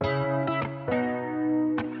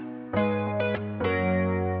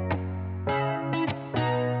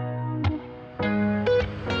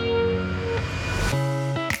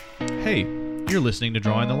You're listening to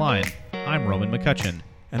Drawing the Line. I'm Roman McCutcheon.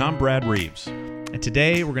 And I'm Brad Reeves. And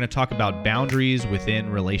today we're going to talk about boundaries within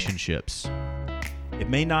relationships. It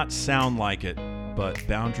may not sound like it, but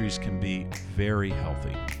boundaries can be very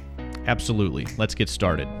healthy. Absolutely. Let's get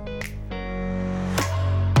started.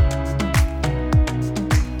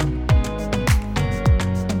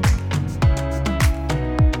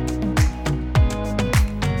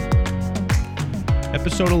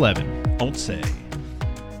 Episode 11. Don't say.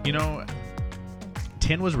 You know,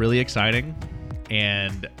 10 was really exciting,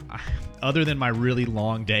 and other than my really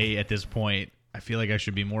long day at this point, I feel like I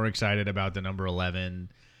should be more excited about the number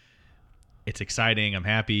 11. It's exciting. I'm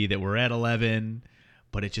happy that we're at 11,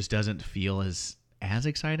 but it just doesn't feel as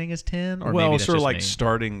exciting as 10. Or well, maybe that's sort of just like me.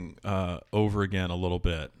 starting over again a little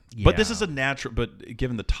bit. Yeah. But this is a natural, but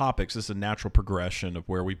given the topics, this is a natural progression of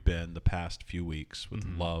where we've been the past few weeks with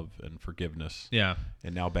love and forgiveness. Yeah.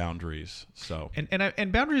 And now boundaries. So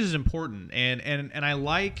And boundaries is important. And I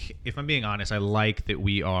like, if I'm being honest, I like that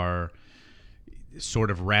we are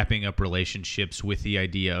sort of wrapping up relationships with the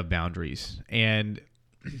idea of boundaries. And,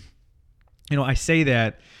 you know, I say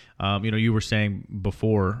that, you were saying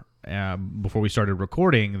before we started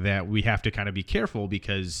recording that we have to kind of be careful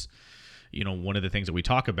because, you know, one of the things that we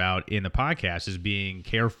talk about in the podcast is being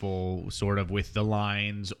careful sort of with the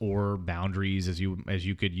lines or boundaries as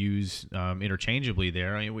you could use interchangeably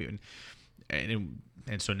there. I mean,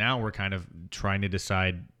 and so now we're kind of trying to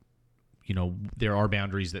decide, you know, there are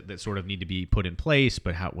boundaries that sort of need to be put in place,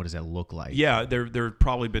 but what does that look like? Yeah, there have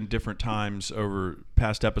probably been different times over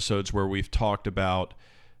past episodes where we've talked about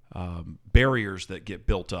barriers that get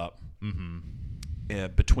built up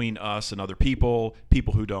between us and other people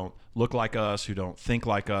who don't look like us, who don't think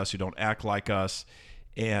like us, who don't act like us.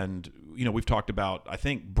 And, you know, we've talked about, I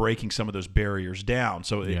think, breaking some of those barriers down.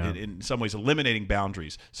 So in some ways, eliminating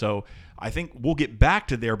boundaries. So I think we'll get back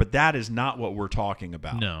to there, but that is not what we're talking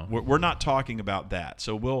about. No. We're not talking about that.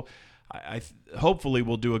 So hopefully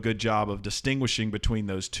we'll do a good job of distinguishing between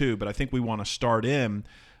those two. But I think we want to start in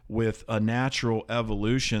with a natural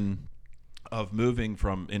evolution of moving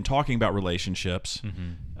from, in talking about relationships,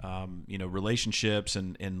 relationships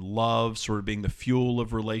and love sort of being the fuel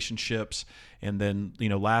of relationships. And then, you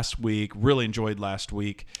know, really enjoyed last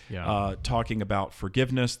week, talking about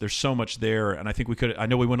forgiveness. There's so much there. And I think I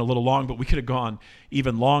know we went a little long, but we could have gone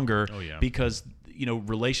even longer because, you know,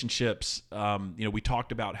 relationships, we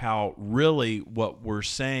talked about how really what we're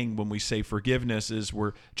saying when we say forgiveness is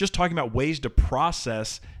we're just talking about ways to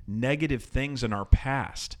process negative things in our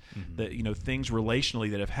past, that, you know, things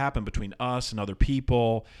relationally that have happened between us and other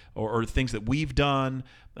people or things that we've done.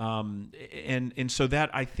 And so that,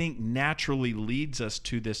 I think, naturally leads us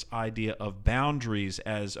to this idea of boundaries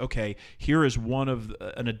as, okay, here is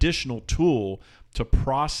an additional tool to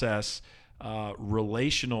process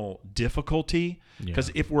relational difficulty,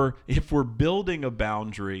 because if we're building a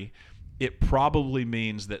boundary, it probably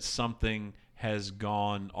means that something has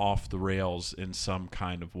gone off the rails in some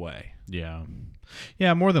kind of way. Yeah,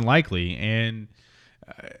 more than likely. And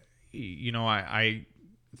I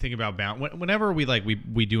think about whenever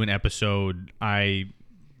we do an episode, I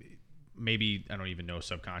don't even know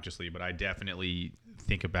subconsciously, but I definitely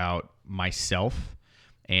think about myself.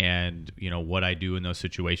 And, you know, what I do in those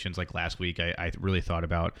situations. Like last week, I really thought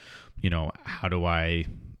about, you know, how do I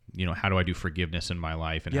do forgiveness in my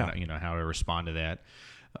life and how do I respond to that.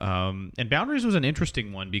 And boundaries was an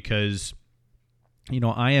interesting one because, you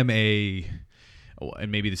know, and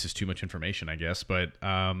maybe this is too much information, I guess, but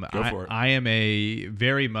Go for it. I am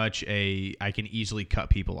very much I can easily cut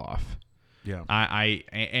people off. Yeah,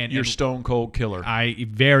 you're stone cold killer. I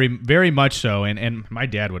very, very much so, and my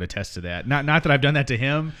dad would attest to that. Not that I've done that to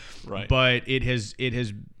him, right? But it has.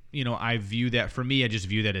 You know, I view that, for me, I just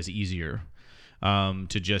view that as easier, to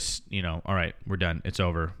just, you know, all right, we're done, it's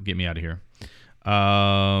over, get me out of here.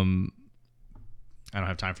 I don't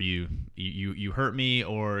have time for you. You hurt me,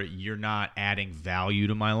 or you're not adding value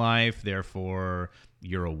to my life, therefore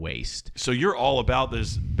you're a waste. So you're all about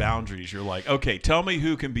those boundaries. You're like, okay, tell me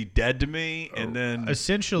who can be dead to me, and then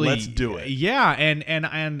essentially let's do it. Yeah,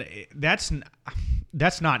 and that's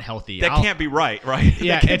not healthy. That can't be right?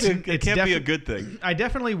 Yeah, it can't be a good thing. I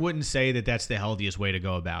definitely wouldn't say that that's the healthiest way to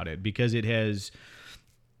go about it, because it has.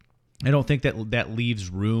 I don't think that leaves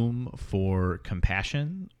room for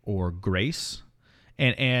compassion or grace.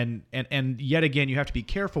 And yet again, you have to be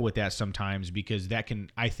careful with that sometimes, because that can,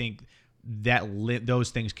 I think,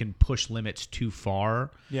 those things can push limits too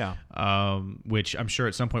far. Yeah. Which I'm sure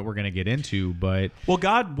at some point we're going to get into, but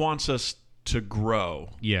God wants us to grow.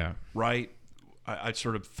 Yeah. Right. I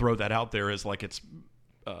sort of throw that out there as like it's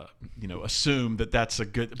assume that that's a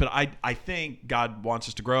good. But I think God wants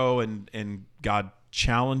us to grow, and God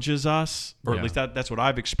challenges us, or at least that's what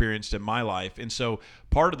I've experienced in my life. And so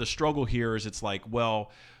part of the struggle here is it's like,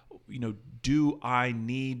 well, do I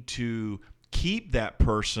need to keep that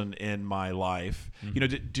person in my life?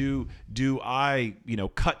 Mm-hmm. Do I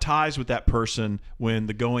cut ties with that person when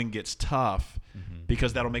the going gets tough? Mm-hmm.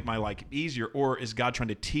 Because that'll make my life easier, or is God trying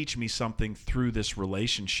to teach me something through this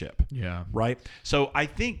relationship? Yeah. Right. So I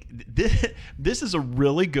think this is a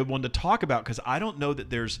really good one to talk about, because I don't know that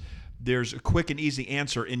there's a quick and easy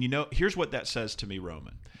answer. And here's what that says to me,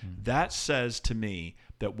 Roman. Mm-hmm. That says to me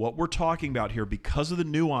that what we're talking about here, because of the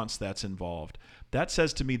nuance that's involved, that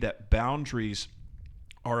says to me that boundaries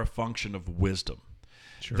are a function of wisdom.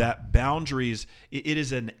 Sure. That boundaries, it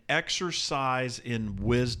is an exercise in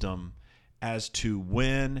wisdom as to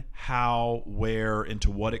when, how, where, and to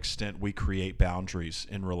what extent we create boundaries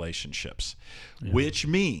in relationships, which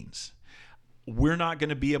means we're not going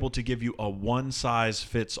to be able to give you a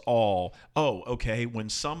one-size-fits-all. Oh, okay, when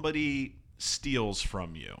somebody steals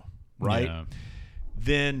from you, right? Yeah.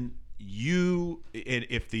 Then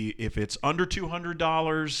if it's under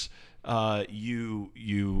 $200,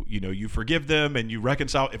 you forgive them and you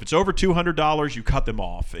reconcile. If it's over $200, you cut them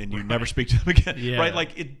off and you never speak to them again. Yeah. Right?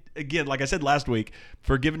 Like I said last week,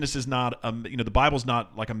 forgiveness is not the Bible's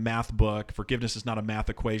not like a math book. Forgiveness is not a math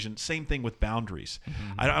equation. Same thing with boundaries.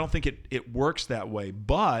 Mm-hmm. I don't think it works that way,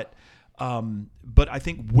 but I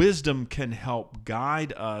think wisdom can help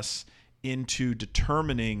guide us into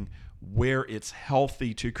determining where it's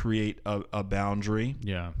healthy to create a boundary.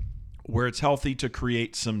 Yeah. Where it's healthy to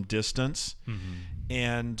create some distance, mm-hmm.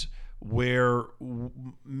 and where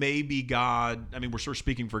maybe God, we're sort of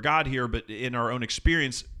speaking for God here, but in our own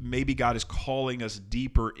experience, maybe God is calling us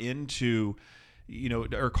deeper into,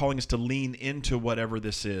 or calling us to lean into whatever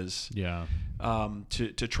this is,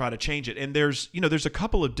 to try to change it. And there's a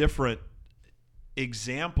couple of different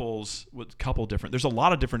examples there's a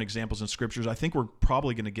lot of different examples in scriptures. I think we're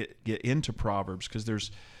probably going to get into Proverbs, because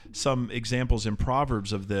there's some examples in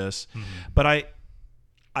Proverbs of this. Mm-hmm. But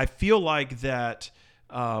I feel like that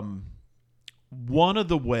one of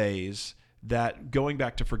the ways that, going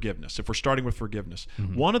back to forgiveness, if we're starting with forgiveness,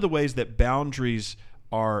 mm-hmm. one of the ways that boundaries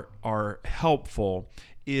are helpful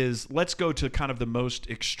is, let's go to kind of the most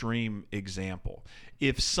extreme example.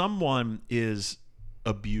 If someone is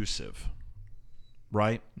abusive,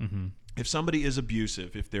 right? Mm-hmm. If somebody is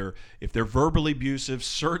abusive, if they're verbally abusive,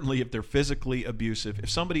 certainly if they're physically abusive, if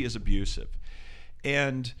somebody is abusive,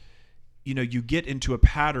 and you get into a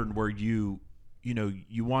pattern where you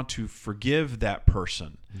want to forgive that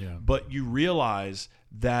person, but you realize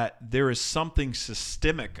that there is something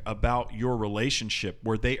systemic about your relationship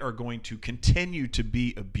where they are going to continue to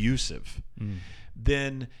be abusive,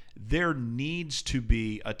 then there needs to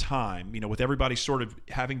be a time, with everybody sort of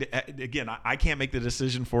having to, again, I can't make the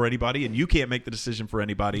decision for anybody, and you can't make the decision for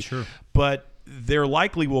anybody, sure. But there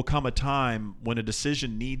likely will come a time when a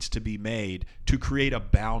decision needs to be made to create a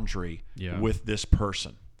boundary with this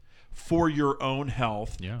person for your own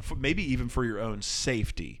health, maybe even for your own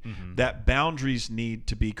safety. Mm-hmm. That boundaries need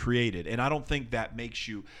to be created. And I don't think that makes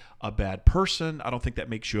you a bad person. I don't think that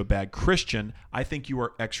makes you a bad Christian. I think you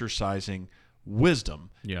are exercising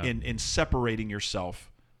wisdom in separating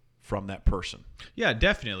yourself from that person. Yeah,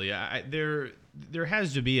 definitely. There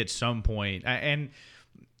has to be at some point, and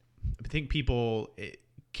I think people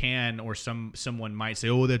can, or someone might say,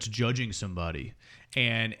 "Oh, that's judging somebody,"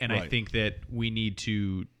 and right. I think that we need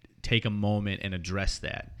to take a moment and address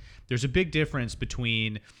that. There's a big difference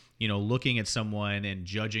between looking at someone and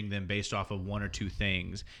judging them based off of one or two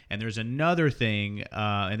things. And there's another thing,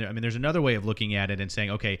 there's another way of looking at it and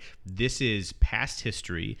saying, okay, this is past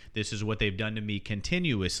history. This is what they've done to me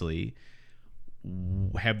continuously.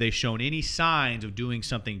 Have they shown any signs of doing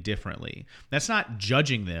something differently? That's not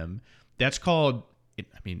judging them. That's called,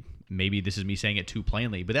 maybe this is me saying it too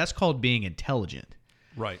plainly, but that's called being intelligent.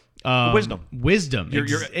 Right. Wisdom.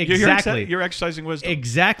 Exactly. You're exercising wisdom.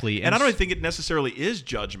 Exactly. And I don't think it necessarily is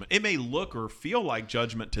judgment. It may look or feel like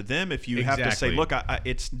judgment to them if you have to say, look,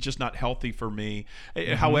 it's just not healthy for me.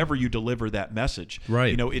 Mm-hmm. However you deliver that message.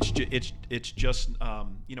 Right. It's just,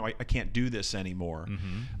 I can't do this anymore.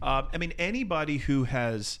 Mm-hmm. Anybody who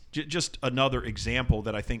has, just another example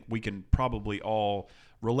that I think we can probably all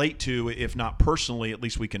relate to, if not personally, at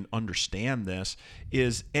least we can understand this,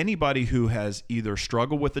 is anybody who has either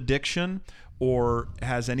struggled with addiction or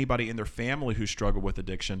has anybody in their family who struggled with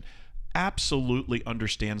addiction absolutely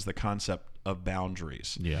understands the concept of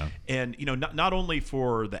boundaries. Yeah. And, not only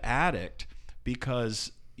for the addict,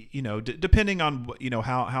 because, depending on,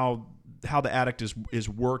 how how the addict is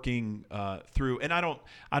working through, and I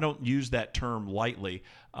don't use that term lightly.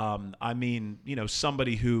 I mean,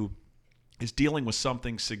 somebody who is dealing with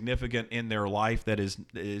something significant in their life that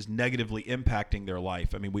is negatively impacting their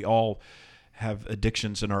life. I mean, we all have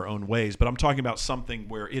addictions in our own ways, but I'm talking about something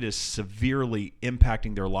where it is severely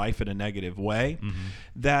impacting their life in a negative way,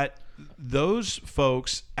 that those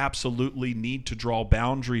folks absolutely need to draw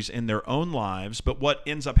boundaries in their own lives. But what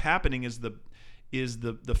ends up happening is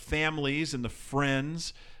the families and the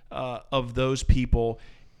friends of those people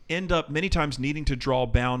end up many times needing to draw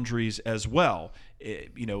boundaries as well.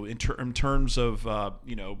 In terms of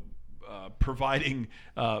providing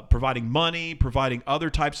money, providing other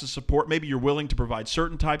types of support. Maybe you're willing to provide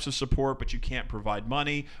certain types of support, but you can't provide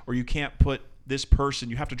money, or you can't put this person,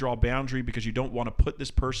 you have to draw a boundary because you don't want to put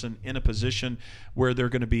this person in a position where they're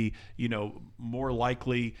going to be, more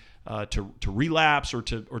likely to relapse or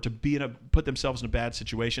to put themselves in a bad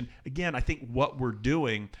situation. Again, I think what we're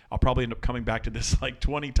doing, I'll probably end up coming back to this like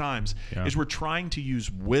 20 times, is we're trying to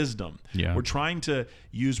use wisdom. Yeah. We're trying to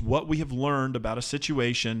use what we have learned about a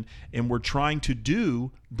situation, and we're trying to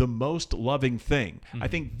do the most loving thing. I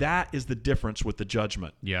think that is the difference with the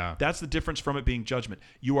judgment. Yeah. That's the difference from it being judgment.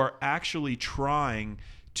 You are actually trying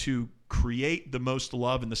to create the most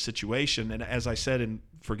love in the situation. And as I said in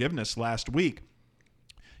forgiveness last week,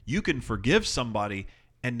 you can forgive somebody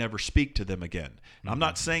and never speak to them again. I'm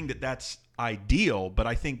not saying that that's ideal, but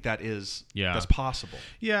I think that's possible.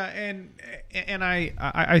 Yeah, and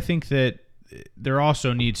I think that there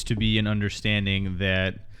also needs to be an understanding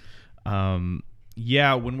that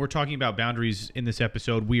when we're talking about boundaries in this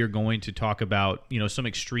episode, we are going to talk about, some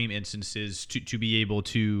extreme instances to be able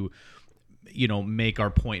to, make our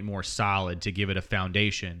point more solid, to give it a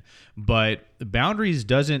foundation. But boundaries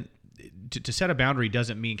to set a boundary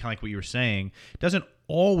doesn't mean, kind of like what you were saying, doesn't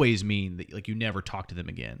always mean that like you never talk to them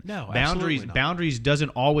again. No, absolutely not. Boundaries doesn't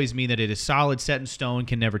always mean that it is solid, set in stone,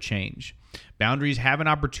 can never change. Boundaries have an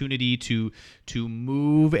opportunity to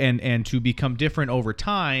move and to become different over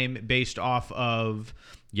time based off of,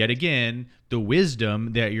 yet again, the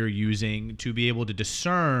wisdom that you're using to be able to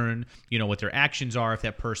discern, what their actions are, if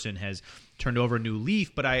that person has turned over a new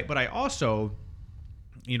leaf. But I also,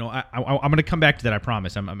 I'm going to come back to that. I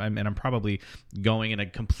promise. I'm probably going in a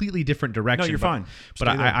completely different direction. No, you're fine. But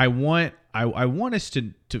I want us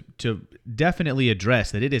to definitely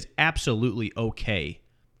address that it is absolutely okay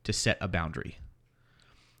to set a boundary,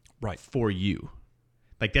 right, for you.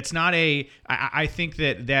 Like that's not I think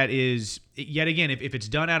that is, yet again, if it's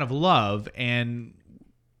done out of love and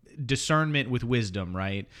discernment with wisdom,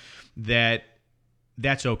 right,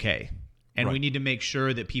 that's okay. And we need to make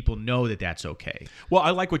sure that people know that that's okay. Well, I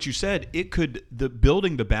like what you said.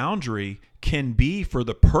 Building the boundary can be for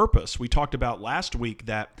the purpose. We talked about last week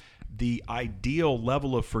that the ideal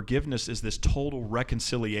level of forgiveness is this total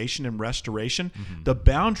reconciliation and restoration. The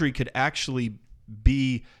boundary could actually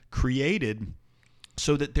be created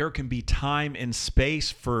so that there can be time and space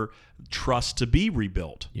for trust to be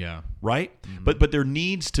rebuilt. Yeah. Right? But there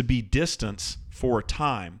needs to be distance for a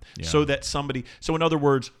time so that so in other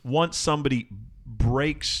words, once somebody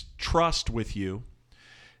breaks trust with you,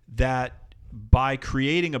 that by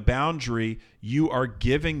creating a boundary, you are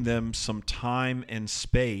giving them some time and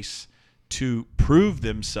space to prove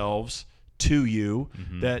themselves to you,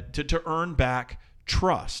 that to earn back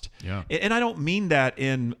trust. Yeah. And I don't mean that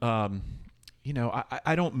in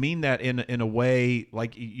I don't mean that in a way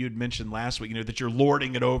like you'd mentioned last week, that you're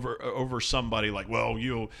lording it over somebody like, well,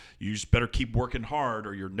 you just better keep working hard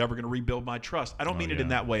or you're never going to rebuild my trust. I don't mean it in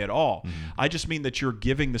that way at all. I just mean that you're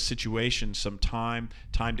giving the situation some time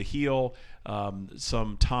to heal,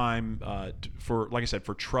 some time for, like I said,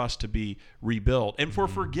 for trust to be rebuilt and for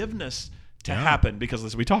forgiveness to happen, because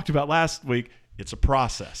as we talked about last week, it's a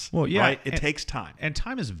process. Well, yeah, right? It takes time. And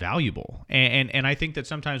time is valuable. And I think that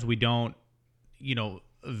sometimes we don't,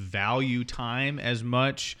 value time as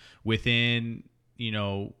much within,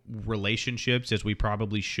 relationships as we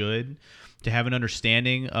probably should, to have an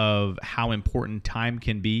understanding of how important time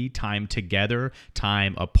can be, time together,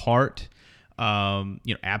 time apart.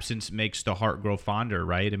 Absence makes the heart grow fonder,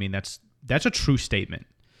 right? I mean, that's a true statement.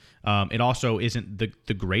 It also isn't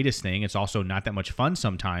the greatest thing. It's also not that much fun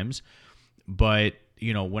sometimes, but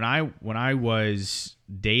when I was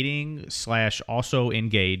dating / also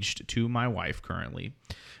engaged to my wife currently,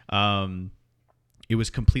 it was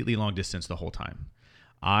completely long distance the whole time.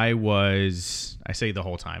 I say the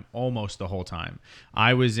whole time, almost the whole time.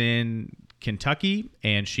 I was in Kentucky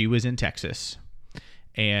and she was in Texas,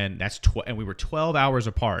 and and we were 12 hours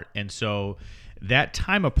apart. And so that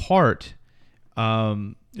time apart,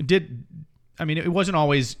 it wasn't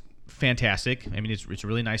always fantastic. I mean, it's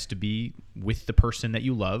really nice to be with the person that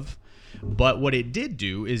you love. But what it did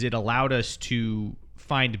do is it allowed us to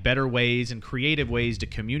find better ways and creative ways to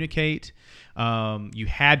communicate. You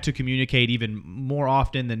had to communicate even more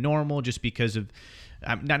often than normal just because of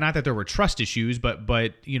not that there were trust issues, but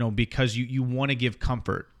because you want to give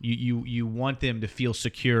comfort. You want them to feel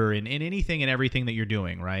secure in anything and everything that you're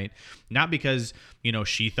doing, right? Not because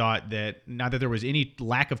she thought that, not that there was any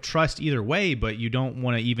lack of trust either way, but you don't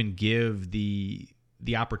want to even give the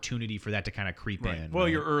opportunity for that to kind of creep in. Well,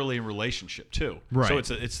 right? you're early in relationship too, right?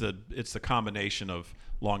 So it's the combination of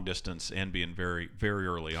long distance and being very, very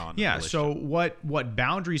early on. Yeah. So what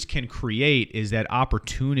boundaries can create is that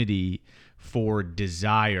opportunity for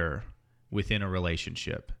desire within a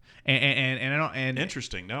relationship, and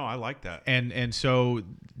interesting. No, I like that. And so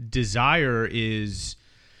desire is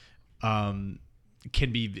can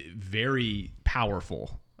be very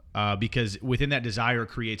powerful because within that desire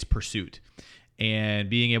creates pursuit. And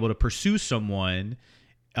being able to pursue someone,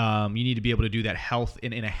 you need to be able to do that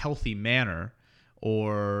in a healthy manner,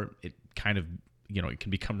 or it kind of, it can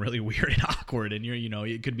become really weird and awkward. And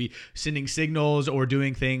it could be sending signals or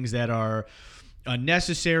doing things that are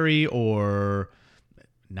unnecessary or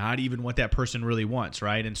not even what that person really wants,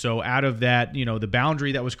 right? And so out of that, the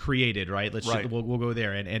boundary that was created, right? We'll go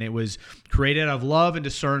there, and it was created out of love and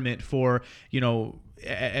discernment for,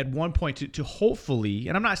 at one point to hopefully,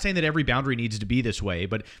 and I'm not saying that every boundary needs to be this way,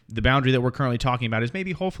 but the boundary that we're currently talking about is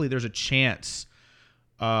maybe hopefully there's a chance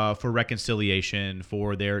for reconciliation,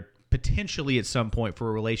 for there potentially at some point for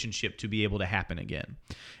a relationship to be able to happen again.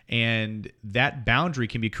 And that boundary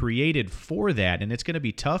can be created for that. And it's going to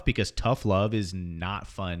be tough because tough love is not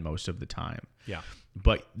fun most of the time. Yeah.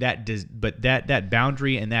 But that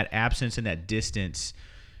boundary and that absence and that distance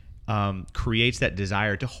creates that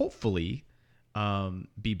desire to hopefully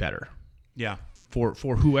be better. Yeah. For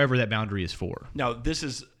whoever that boundary is for. Now, this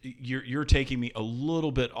is you're taking me a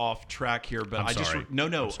little bit off track here, but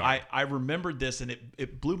I remembered this, and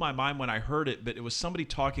it blew my mind when I heard it. But it was somebody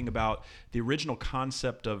talking about the original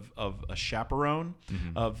concept of a chaperone.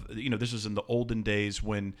 Mm-hmm. Of this was in the olden days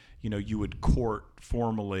when you would court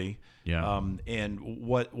formally. Yeah. And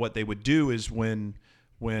what they would do is when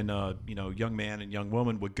young man and young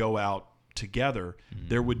woman would go out together, mm-hmm.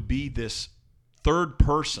 there would be this third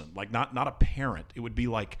person, like not a parent. It would be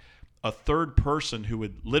like a third person who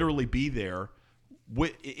would literally be there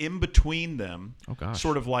in between them,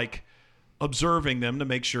 sort of like observing them to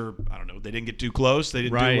make sure, I don't know, they didn't get too close. They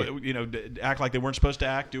didn't do act like they weren't supposed to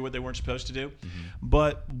act, do what they weren't supposed to do. Mm-hmm.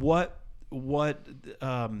 But what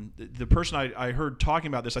the person I heard talking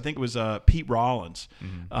about this, I think it was Pete Rollins,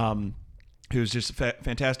 mm-hmm. Who's just a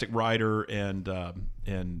fantastic writer and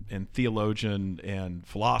theologian and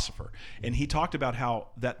philosopher. And he talked about how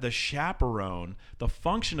that the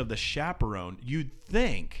function of the chaperone, you'd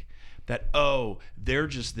think that, they're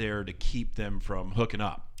just there to keep them from hooking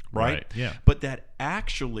up, right? Yeah. But that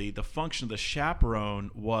actually the function of the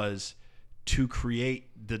chaperone was to create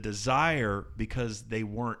the desire because they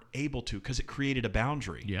weren't able to, because it created a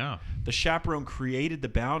boundary. Yeah. The chaperone created the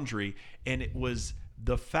boundary, and it was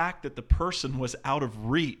the fact that the person was out of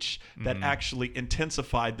reach that actually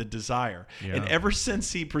intensified the desire. Yeah. And ever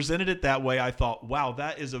since he presented it that way, I thought, wow,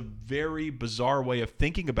 that is a very bizarre way of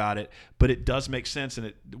thinking about it, but it does make sense.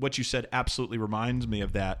 And what you said absolutely reminds me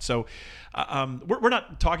of that. So we're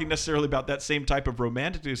not talking necessarily about that same type of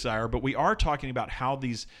romantic desire, but we are talking about how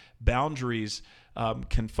these boundaries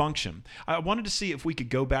can function. I wanted to see if we could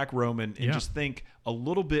go back, Roman, and just think a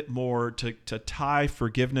little bit more to tie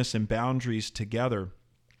forgiveness and boundaries together.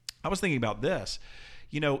 I was thinking about this.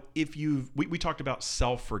 If we talked about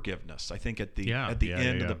self-forgiveness, I think at the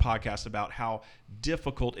end of the podcast, about how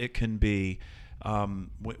difficult it can be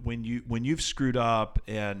when you've screwed up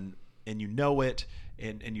and you know it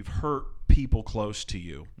and you've hurt people close to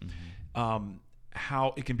you. Mm-hmm.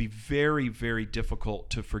 How it can be very, very difficult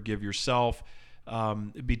to forgive yourself.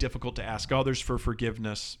 It'd be difficult to ask others for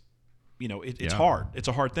forgiveness. It's hard. It's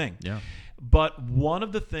a hard thing. Yeah. But one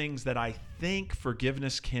of the things that I think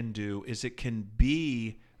forgiveness can do is it can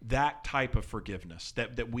be that type of forgiveness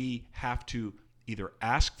that we have to either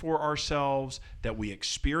ask for ourselves, that we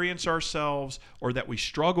experience ourselves, or that we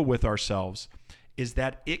struggle with ourselves, is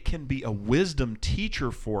that it can be a wisdom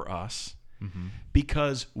teacher for us, mm-hmm.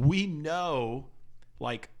 because we know,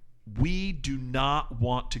 we do not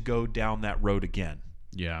want to go down that road again.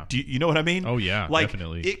 Yeah. Do you know what I mean? Oh, yeah,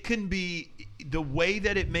 definitely. It can be the way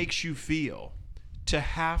that it makes you feel to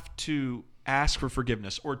have to ask for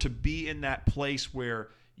forgiveness, or to be in that place where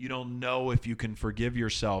You don't know if you can forgive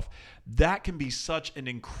yourself. That can be such an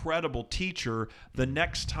incredible teacher the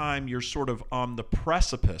next time you're sort of on the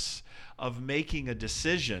precipice of making a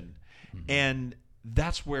decision. And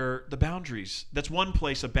that's where the boundaries, that's one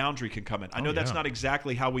place a boundary can come in. I know that's not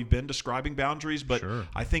exactly how we've been describing boundaries, but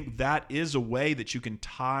I think that is a way that you can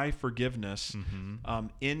tie forgiveness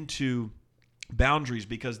into boundaries,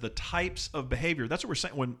 because the types of behavior, that's what we're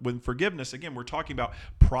saying. When forgiveness, again, we're talking about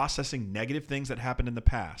processing negative things that happened in the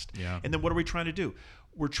past. And then what are we trying to do?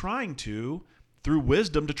 We're trying to, through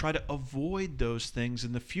wisdom, to try to avoid those things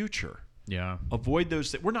in the future. Avoid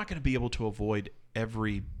those that we're not going to be able to avoid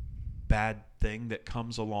every bad thing that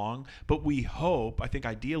comes along, but we hope, I think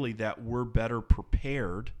ideally, that we're better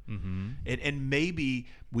prepared, and maybe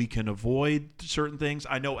we can avoid certain things.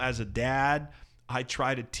 I know as a dad, I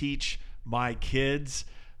try to teach my kids,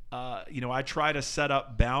 I try to set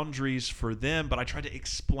up boundaries for them, but I try to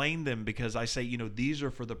explain them, because I say, these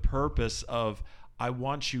are for the purpose of, I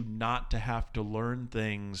want you not to have to learn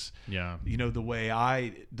things, the way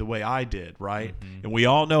I did, right? And we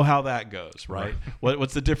all know how that goes, right?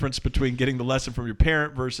 What's the difference between getting the lesson from your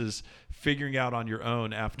parent versus figuring out on your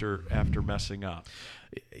own after messing up?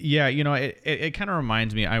 Yeah, it kind of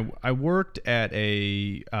reminds me. I worked at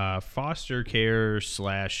a foster care /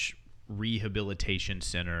 rehabilitation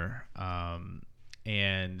center,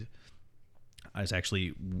 and I was actually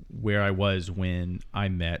where I was when I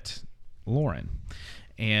met Lauren,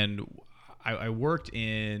 and I worked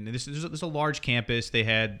in this is a large campus. They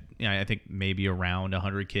had I think maybe around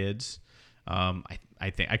 100 kids. I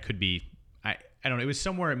think I could be I don't know, it was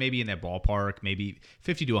somewhere maybe in that ballpark, maybe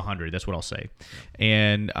 50 to 100, that's what I'll say.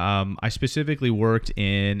 And I specifically worked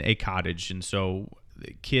in a cottage, and so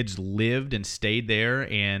kids lived and stayed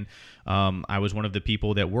there, and I was one of the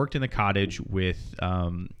people that worked in the cottage with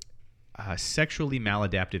sexually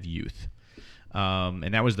maladaptive youth.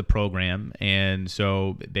 And that was the program. And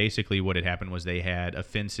so basically what had happened was they had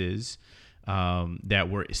offenses that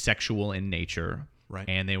were sexual in nature. Right.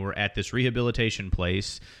 And they were at this rehabilitation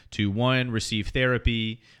place to, one, receive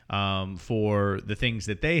therapy for the things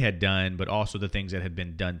that they had done, but also the things that had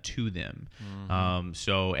been done to them.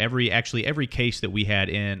 So every case that we had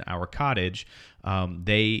in our cottage,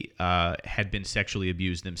 they had been sexually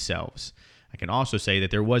abused themselves. I can also say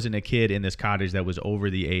that there wasn't a kid in this cottage that was over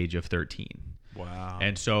the age of 13. Wow.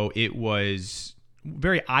 And so it was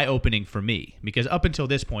very eye-opening for me, because up until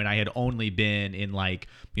this point I had only been in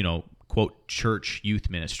quote, church youth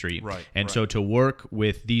ministry. Right. And so to work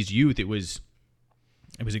with these youth, it was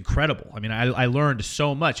incredible. I mean, I learned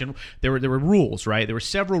so much, and there were rules, right? There were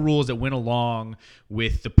several rules that went along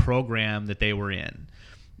with the program that they were in.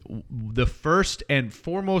 The first and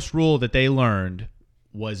foremost rule that they learned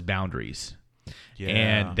was boundaries.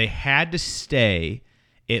 And they had to stay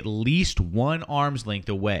at least one arm's length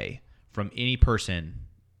away from any person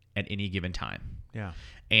at any given time.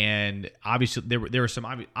 And obviously there were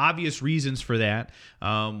some obvious reasons for that.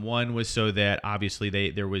 One was so that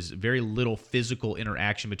obviously there was very little physical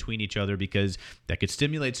interaction between each other, because that could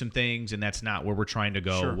stimulate some things, and that's not where we're trying to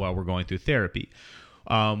go while we're going through therapy.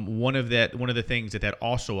 One of the things that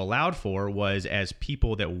also allowed for was, as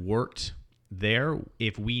people that worked there,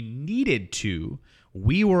 if we needed to,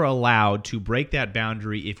 we were allowed to break that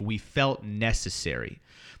boundary if we felt necessary.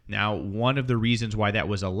 Now, one of the reasons why that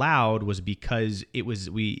was allowed was because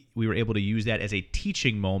we were able to use that as a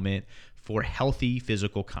teaching moment for healthy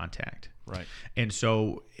physical contact. Right. And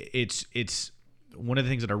so it's one of the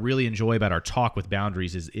things that I really enjoy about our talk with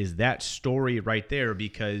boundaries is that story right there,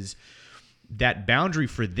 because that boundary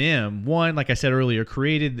for them, one, like I said earlier,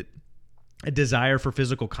 created a desire for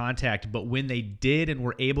physical contact, but when they did and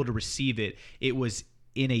were able to receive it, it was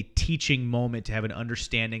in a teaching moment to have an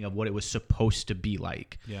understanding of what it was supposed to be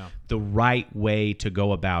like, the right way to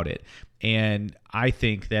go about it. And I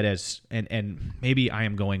think that and maybe I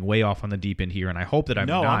am going way off on the deep end here, and I hope that I'm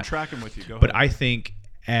not. No, I'm tracking with you. Go ahead. But I think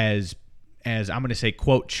as I'm going to say,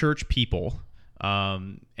 quote, church people,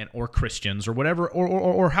 or Christians or whatever,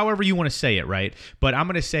 or however you want to say it, right? But I'm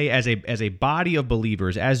going to say as a body of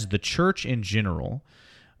believers, as the church in general,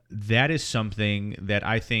 that is something that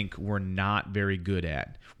I think we're not very good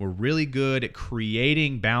at. We're really good at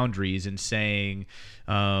creating boundaries and saying,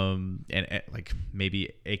 and like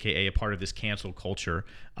maybe AKA a part of this cancel culture.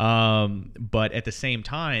 But at the same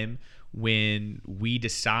time, when we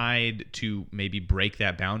decide to maybe break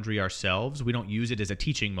that boundary ourselves, we don't use it as a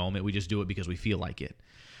teaching moment. We just do it because we feel like it.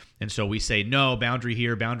 And so we say, no, boundary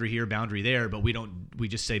here, boundary there, but we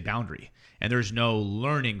just say boundary. And there's no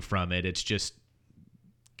learning from it. It's just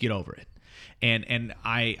get over it. And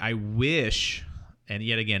I wish, and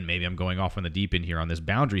yet again, maybe I'm going off on the deep end here on this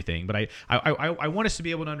boundary thing, but I want us to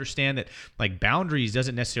be able to understand that like boundaries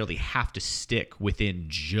doesn't necessarily have to stick within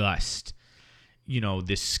just,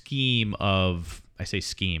 this scheme of, I say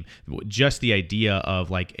scheme, just the idea of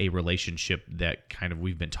like a relationship that kind of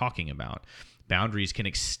we've been talking about. Boundaries can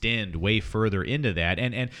extend way further into that,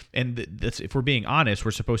 and that's, if we're being honest,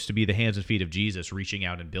 we're supposed to be the hands and feet of Jesus, reaching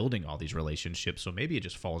out and building all these relationships. So maybe it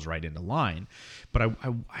just falls right into line. But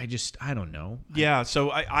I don't know. Yeah.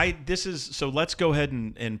 So so let's go ahead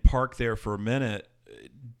and park there for a minute,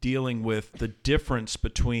 dealing with the difference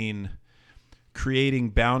between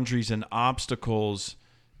creating boundaries and obstacles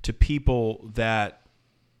to people that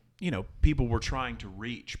people were trying to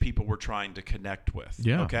reach, people were trying to connect with.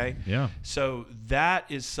 Yeah. Okay. Yeah. So that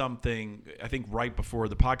is something, I think right before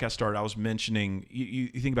the podcast started, I was mentioning, you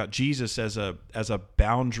think about Jesus as a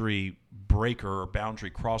boundary breaker or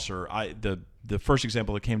boundary crosser. The first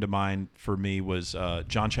example that came to mind for me was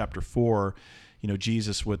John chapter 4,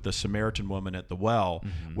 Jesus with the Samaritan woman at the well,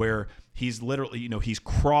 where he's literally, he's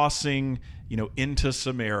crossing, into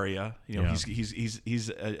Samaria. He's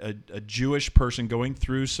a Jewish person going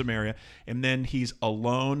through Samaria, and then he's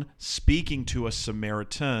alone speaking to a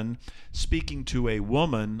Samaritan, speaking to a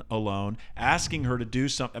woman alone, asking her to do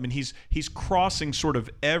something. I mean, he's crossing sort of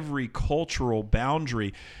every cultural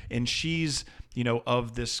boundary, and she's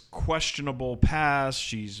of this questionable past.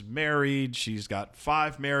 She's married. She's got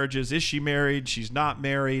 5 marriages. Is she married? She's not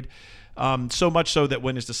married. So much so that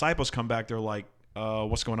when his disciples come back, they're like,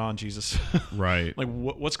 what's going on, Jesus? Right. Like,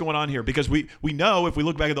 what's going on here? Because we know, if we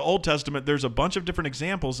look back at the Old Testament, there's a bunch of different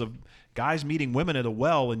examples of guys meeting women at a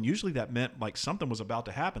well, and usually that meant like something was about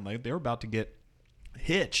to happen. Like they were about to get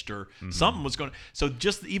hitched or something was going to. So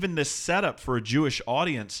just even this setup for a Jewish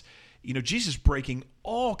audience, Jesus breaking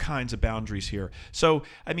all kinds of boundaries here. So,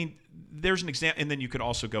 I mean, there's an example, and then you could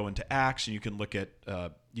also go into Acts, and you can look at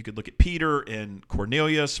Peter and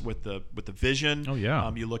Cornelius with the vision. Oh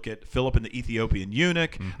yeah. You look at Philip and the Ethiopian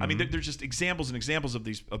eunuch. I mean, there's just examples and examples of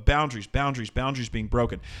these boundaries being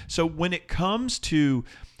broken. So when it comes to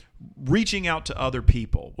reaching out to other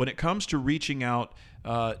people, when it comes to reaching out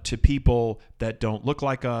to people that don't look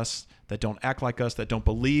like us, that don't act like us, that don't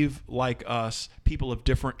believe like us, people of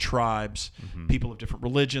different tribes, people of different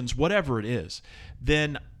religions, whatever it is,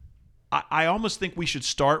 then I almost think we should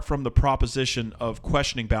start from the proposition of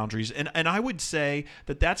questioning boundaries. And I would say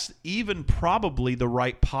that that's even probably the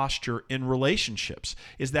right posture in relationships,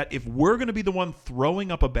 is that if we're going to be the one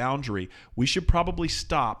throwing up a boundary, we should probably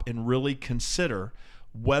stop and really consider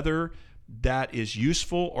whether that is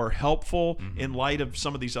useful or helpful in light of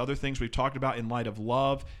some of these other things we've talked about, in light of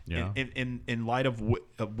love, in light of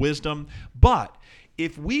wisdom. But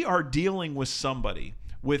if we are dealing with somebody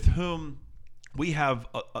with whom we have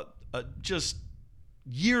just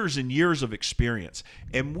years and years of experience,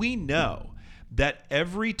 and we know that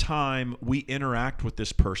every time we interact with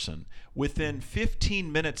this person, within 15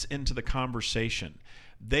 minutes into the conversation,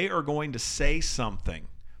 they are going to say something.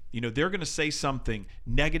 They're going to say something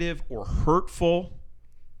negative or hurtful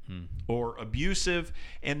or abusive,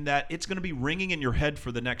 and that it's going to be ringing in your head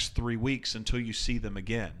for the next 3 weeks until you see them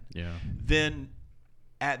again. Yeah. Then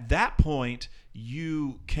at that point,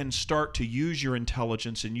 you can start to use your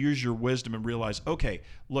intelligence and use your wisdom and realize, okay,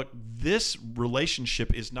 look, this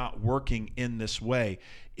relationship is not working in this way.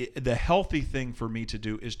 The healthy thing for me to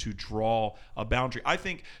do is to draw a boundary. I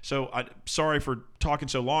think so. Sorry for talking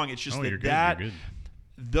so long. It's just you're good.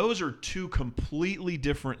 Those are two completely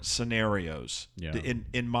different scenarios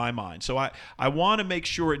in my mind. So I want to make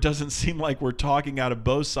sure it doesn't seem like we're talking out of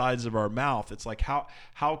both sides of our mouth. It's like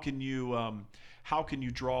how can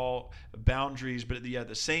you draw boundaries, but at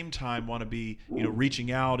the same time want to be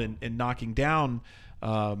reaching out and knocking down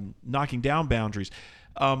boundaries.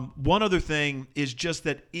 One other thing is just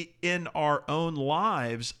that in our own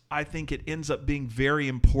lives, I think it ends up being very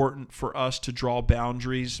important for us to draw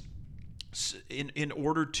boundaries in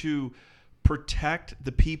order to protect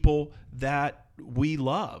the people that we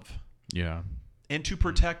love. Yeah. And to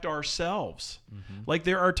protect ourselves. Like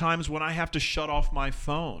there are times when I have to shut off my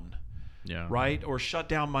phone. Yeah. Right? Or shut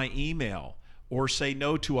down my email, or say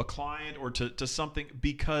no to a client, or to something,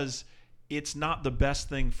 because it's not the best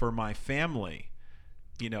thing for my family.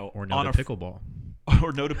 Or no to pickleball.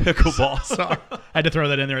 Or no to pickleball. Sorry. I had to throw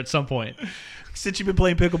that in there at some point. Since you've been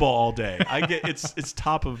playing pickleball all day, I get it's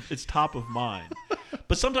top of mind.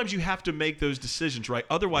 But sometimes you have to make those decisions, right?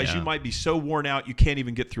 Otherwise, you might be so worn out you can't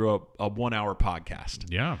even get through a 1-hour podcast.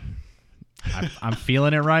 Yeah, I'm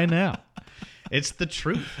feeling it right now. It's the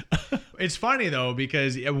truth. It's funny though,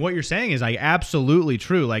 because what you're saying is absolutely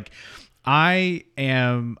true. Like I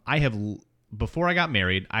have before I got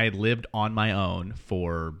married, I had lived on my own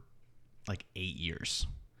for like 8 years.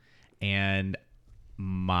 And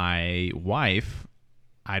my wife,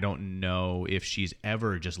 I don't know if she's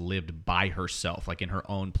ever just lived by herself, like in her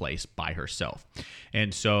own place by herself.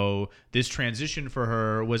 And so this transition for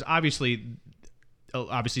her was obviously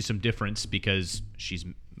some difference because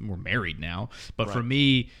we're married now. But for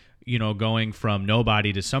me, going from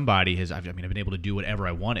nobody to somebody I've been able to do whatever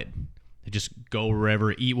I wanted. Just go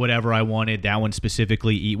wherever, eat whatever I wanted. That one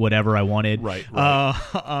specifically, eat whatever I wanted. Right.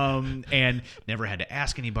 And never had to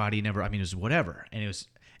ask anybody. It was whatever. And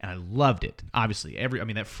I loved it. Obviously,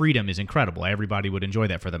 that freedom is incredible. Everybody would enjoy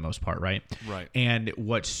that for the most part, right? Right. And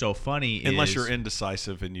what's so funny unless you're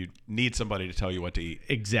indecisive and you need somebody to tell you what to eat.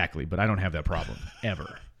 Exactly, but I don't have that problem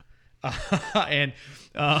ever.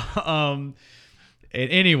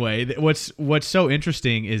 Anyway, what's so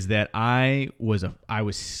interesting is that I was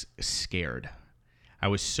scared. I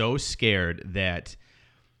was so scared that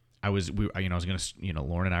Lauren and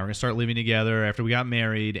I were gonna start living together after we got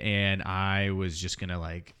married, and I was just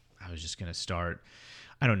gonna start.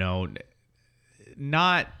 I don't know.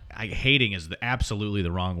 Hating is absolutely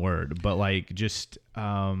the wrong word, but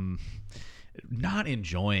not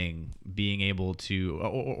enjoying being able to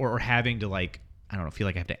or having to I don't know, feel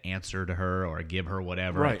like I have to answer to her or give her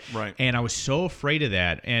whatever. Right. And I was so afraid of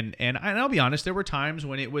that. And I'll be honest, there were times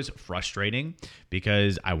when it was frustrating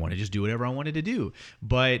because I wanted to just do whatever I wanted to do.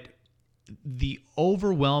 But the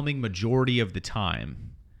overwhelming majority of the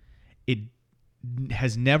time, it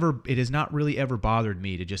has not really ever bothered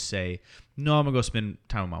me to just say, no, I'm going to go spend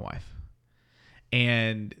time with my wife.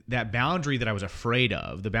 And that boundary that I was afraid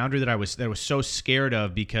of, the boundary that I was so scared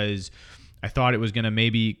of because I thought it was going to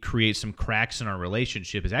maybe create some cracks in our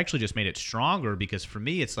relationship, has actually just made it stronger because for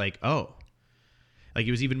me, it's it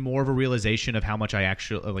was even more of a realization of how much I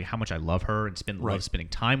love her and love spending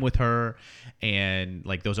time with her, and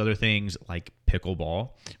those other things like pickleball,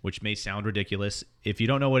 which may sound ridiculous. If you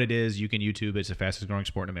don't know what it is, you can YouTube it. It's the fastest growing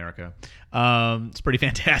sport in America. It's pretty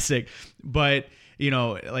fantastic, but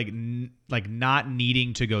not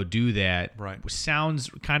needing to go do that sounds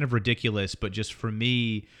kind of ridiculous, but just for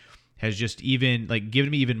me, has just even given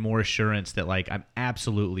me even more assurance that I'm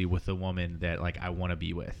absolutely with the woman that I want to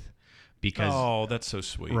be with. Because that's so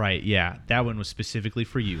sweet. Right, yeah. That one was specifically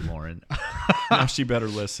for you, Lauren. Now she better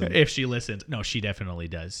listen. If she listens. No, she definitely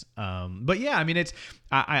does. But yeah,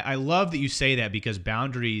 I love that you say that because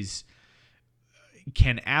boundaries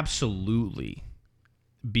can absolutely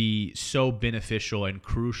be so beneficial and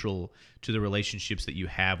crucial to the relationships that you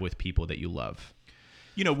have with people that you love.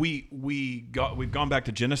 We've gone back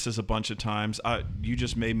to Genesis a bunch of times. You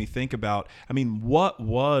just made me think about, what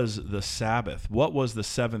was the Sabbath? What was the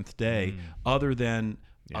seventh day other than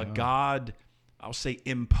a God, I'll say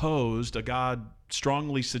imposed, a God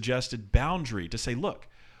strongly suggested boundary to say, look,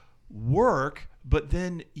 work, but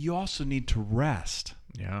then you also need to rest.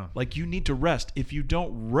 Yeah. You need to rest. If you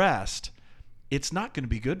don't rest, it's not going to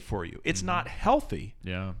be good for you. It's not healthy.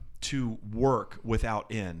 Yeah. To work without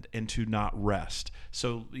end and to not rest.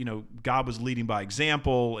 So, God was leading by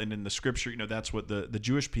example, and in the scripture, that's what the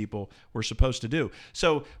Jewish people were supposed to do.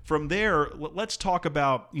 So from there, let's talk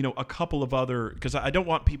about, a couple of other, because I don't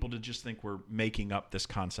want people to just think we're making up this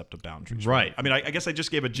concept of boundaries. Right. I guess I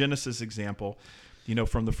just gave a Genesis example,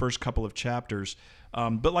 from the first couple of chapters.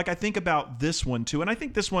 But I think about this one too, and I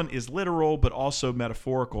think this one is literal, but also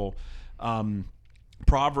metaphorical.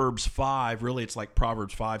 Proverbs 5, really it's like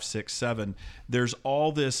Proverbs 5, 6, 7. There's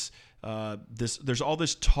all this there's all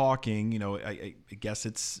this talking, I guess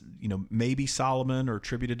it's, maybe Solomon or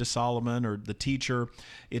attributed to Solomon or the teacher.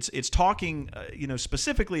 It's talking,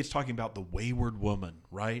 specifically it's talking about the wayward woman,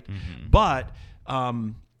 right? Mm-hmm. But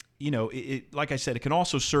like I said, it can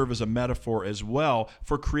also serve as a metaphor as well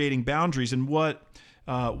for creating boundaries. And what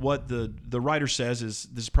the writer says is,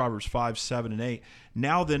 this is Proverbs 5, 7, and 8.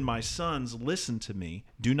 Now then, my sons, listen to me.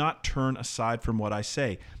 Do not turn aside from what I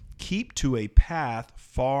say. Keep to a path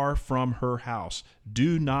far from her house.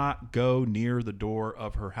 Do not go near the door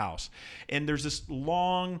of her house. And there's this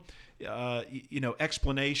long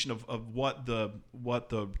explanation of what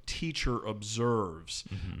the teacher observes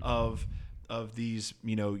of these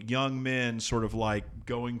young men sort of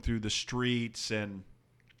going through the streets and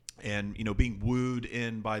being wooed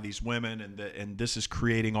in by these women, and this is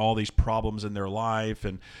creating all these problems in their life,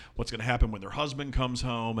 and what's going to happen when their husband comes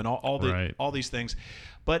home, and all these things.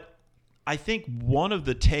 But I think one of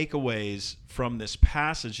the takeaways from this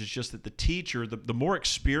passage is just that the teacher, the more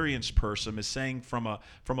experienced person, is saying from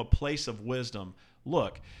a place of wisdom,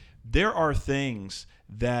 look, there are things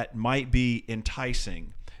that might be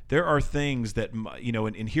enticing, there are things that,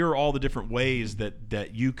 and here are all the different ways that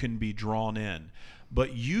you can be drawn in.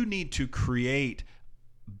 But you need to create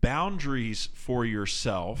boundaries for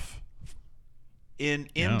yourself in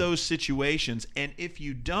those situations. And if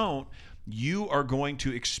you don't, you are going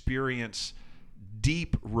to experience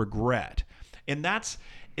deep regret. And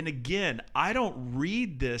again, I don't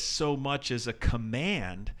read this so much as a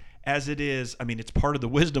command as it is, it's part of the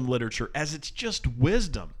wisdom literature, as it's just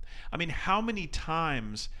wisdom. How many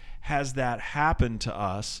times has that happened to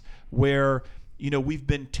us where, we've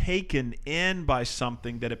been taken in by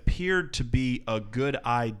something that appeared to be a good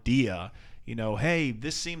idea? Hey,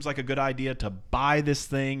 this seems like a good idea to buy this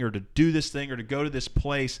thing or to do this thing or to go to this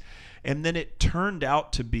place. And then it turned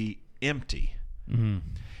out to be empty. Mm-hmm.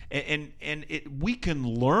 And we can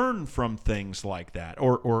learn from things like that,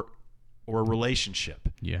 or a relationship.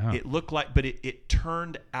 Yeah. It looked like, but it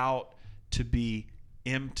turned out to be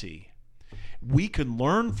empty. We can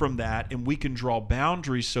learn from that, and we can draw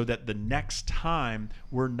boundaries so that the next time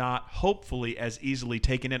we're not hopefully as easily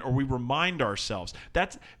taken in, or we remind ourselves.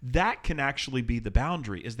 That can actually be the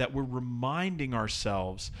boundary, is that we're reminding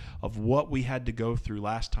ourselves of what we had to go through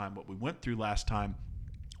last time, what we went through last time,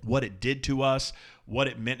 what it did to us, what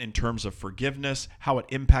it meant in terms of forgiveness, how it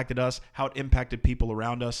impacted us, how it impacted people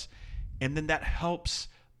around us. And then that helps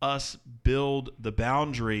us build the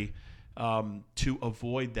boundary to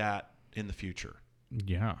avoid that in the future.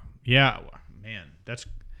 Yeah, man, that's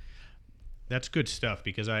good stuff,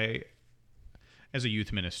 because as a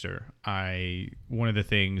youth minister, one of the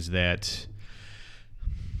things that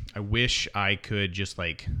I wish I could just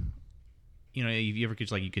you ever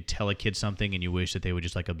could you could tell a kid something and you wish that they would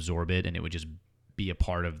just absorb it and it would just be a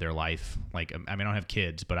part of their life. I don't have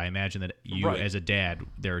kids, but I imagine that you, right, as a dad,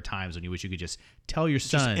 there are times when you wish you could just tell your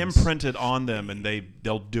sons, just imprint it on them, and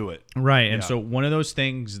they'll do it. Right. And so one of those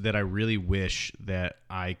things that I really wish that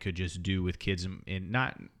I could just do with kids, I'm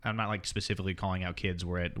not specifically calling out kids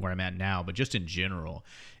where I'm at now, but just in general,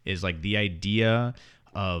 is the idea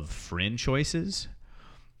of friend choices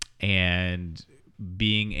and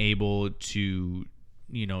being able to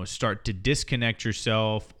start to disconnect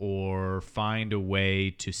yourself or find a way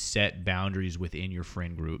to set boundaries within your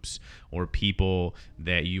friend groups or people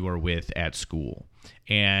that you are with at school.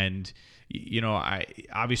 And I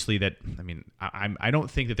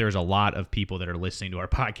don't think that there's a lot of people that are listening to our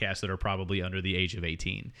podcast that are probably under the age of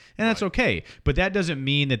 18, and that's okay. But that doesn't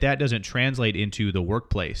mean that doesn't translate into the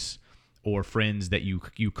workplace or friends that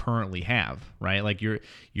you currently have, right?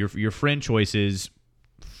 Your friend choices,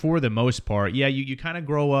 for the most part, you kind of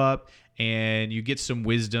grow up and you get some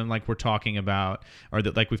wisdom, like we're talking about, or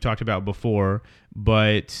that like we've talked about before,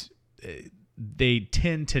 but they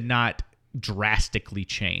tend to not drastically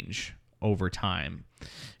change over time,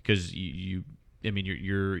 because you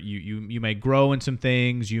may grow in some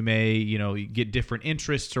things, you may you get different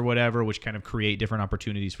interests or whatever, which kind of create different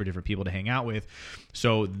opportunities for different people to hang out with.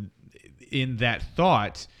 So in that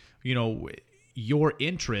thought, your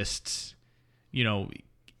interests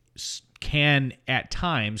can at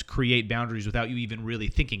times create boundaries without you even really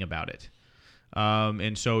thinking about it.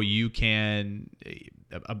 And so you can,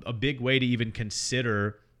 a big way to even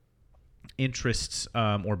consider interests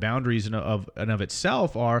or boundaries in of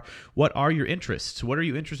itself are, what are your interests? What are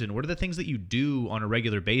you interested in? What are the things that you do on a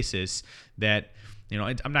regular basis that,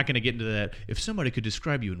 I'm not going to get into that. If somebody could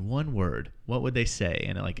describe you in one word, what would they say?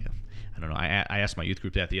 And I don't know. I asked my youth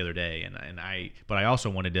group that the other day, but I also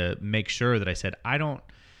wanted to make sure that I said, I don't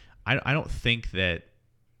think that,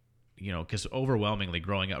 because overwhelmingly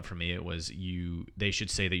growing up for me, it was they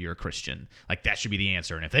should say that you're a Christian. That should be the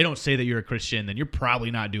answer. And if they don't say that you're a Christian, then you're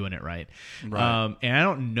probably not doing it right. And I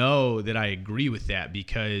don't know that I agree with that,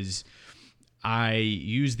 because I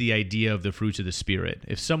use the idea of the fruits of the Spirit.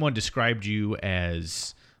 If someone described you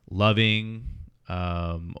as loving,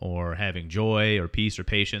 or having joy or peace or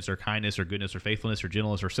patience or kindness or goodness or faithfulness or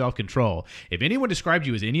gentleness or self-control, if anyone described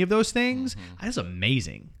you as any of those things, that's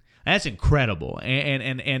amazing. That's incredible.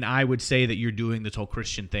 And I would say that you're doing this whole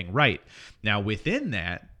Christian thing right. Now, within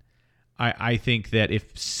that, I think that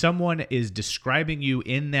if someone is describing you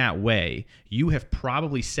in that way, you have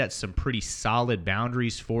probably set some pretty solid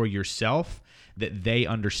boundaries for yourself that they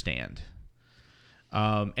understand.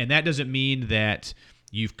 And that doesn't mean that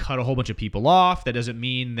you've cut a whole bunch of people off. That doesn't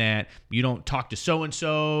mean that you don't talk to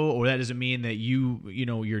so-and-so, or that doesn't mean that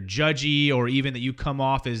you're judgy, or even that you come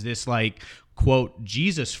off as this quote,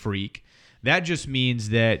 Jesus freak. That just means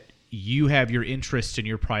that you have your interests and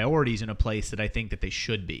your priorities in a place that I think that they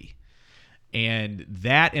should be. And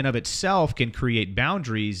that in of itself can create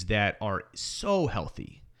boundaries that are so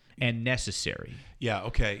healthy and necessary. Yeah,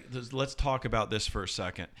 okay. Let's talk about this for a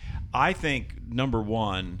second. I think, number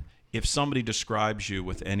one, if somebody describes you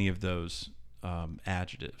with any of those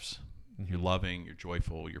adjectives, you're loving, you're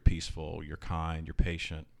joyful, you're peaceful, you're kind, you're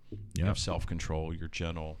patient, you have self-control, you're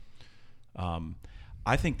gentle,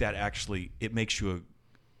 I think that actually, it makes you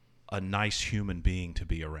a nice human being to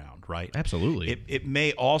be around, right? Absolutely. It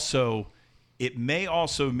may also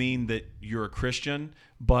mean that you're a Christian,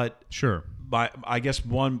 but sure. I guess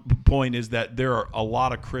one point is that there are a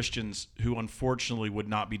lot of Christians who unfortunately would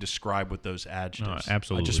not be described with those adjectives. No,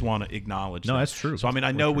 absolutely. I just want to acknowledge that. No, that's true. So I mean,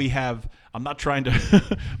 I know we have. I'm not trying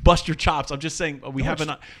to bust your chops. I'm just saying we have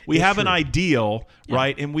an ideal,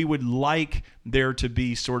 right? And we would like there to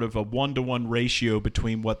be sort of a 1-to-1 ratio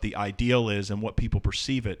between what the ideal is and what people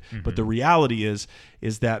perceive it. Mm-hmm. But the reality is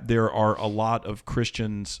that there are a lot of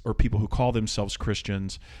Christians or people who call themselves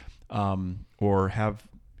Christians, or have,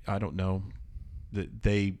 I don't know, that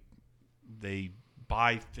they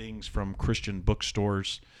buy things from Christian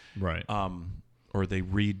bookstores, right? Or they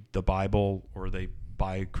read the Bible, or they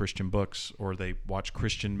buy Christian books, or they watch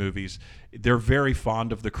Christian movies. They're very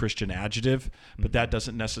fond of the Christian adjective, but that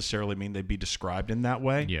doesn't necessarily mean they'd be described in that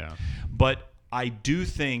way. Yeah. But I do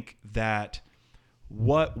think that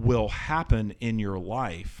what will happen in your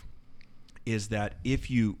life is that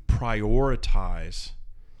if you prioritize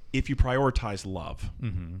love,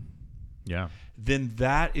 yeah, then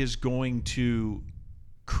that is going to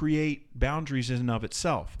create boundaries in and of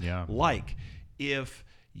itself. Yeah. Like if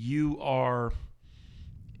you are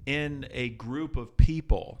in a group of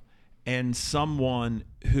people and someone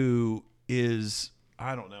who is,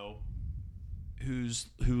 I don't know,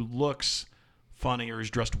 who looks funny or is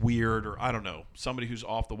dressed weird, or I don't know, somebody who's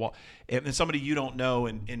off the wall, and somebody you don't know,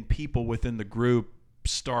 and people within the group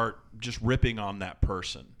start just ripping on that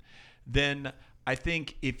person, then I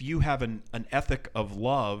think if you have an ethic of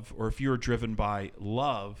love, or if you're driven by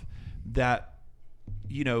love, that,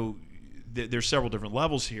 you know, there's several different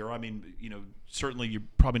levels here. I mean, you know, certainly you're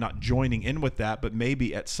probably not joining in with that, but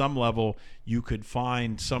maybe at some level you could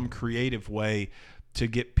find some creative way to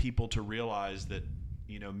get people to realize that,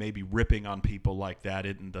 you know, maybe ripping on people like that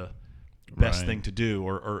isn't the best thing to do,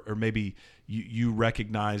 or maybe you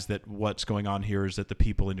recognize that what's going on here is that the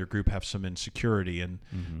people in your group have some insecurity, and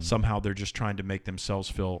somehow they're just trying to make themselves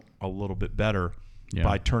feel a little bit better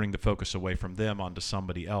by turning the focus away from them onto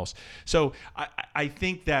somebody else. So I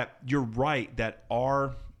think that you're right, that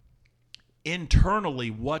our internally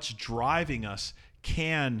what's driving us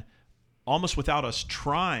can, almost without us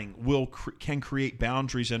trying, can create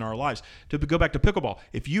boundaries in our lives. To go back to pickleball,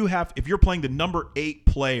 if you're playing the number 8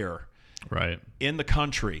 player in the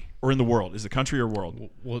country, or in the world, is it country or world?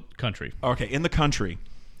 Well, country. Okay, in the country,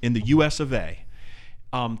 in the U.S. of A,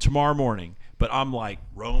 tomorrow morning. But I'm like,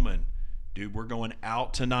 Roman, dude, we're going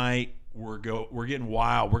out tonight. We're getting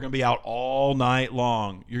wild. We're gonna be out all night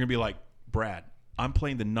long. You're gonna be like, Brad, I'm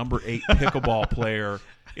playing the number 8 pickleball player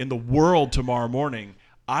in the world tomorrow morning.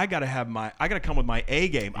 I gotta come with my A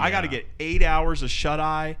game. Yeah. I gotta get 8 hours of shut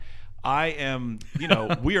eye. I am,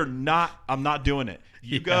 I'm not doing it.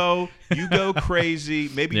 You go crazy.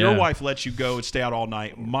 Maybe your wife lets you go and stay out all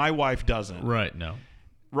night. My wife doesn't. Right. No.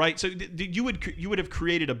 Right. So you would have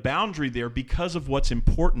created a boundary there because of what's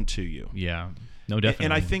important to you. Yeah. No, definitely.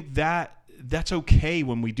 And I think that's okay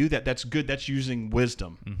when we do that. That's good. That's using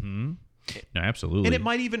wisdom. Mm-hmm. No, absolutely. And it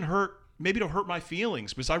might even hurt. Maybe it'll hurt my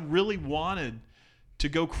feelings because I really wanted to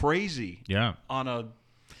go crazy. Yeah. On a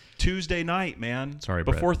Tuesday night, man. Sorry,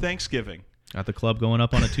 before Brett. Thanksgiving. Got the club going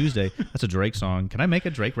up on a Tuesday. That's a Drake song. Can I make a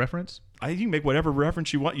Drake reference? You can make whatever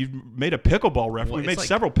reference you want. You've made a pickleball reference. Well, we made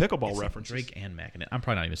several pickleball references. Like Drake and Mac. I'm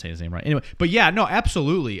probably not even saying his name right. Anyway, but yeah, no,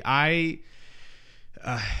 absolutely. And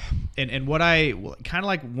what I kind of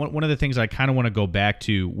like, one of the things I kind of want to go back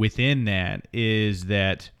to within that is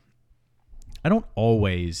that I don't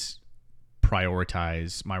always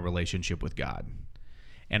prioritize my relationship with God.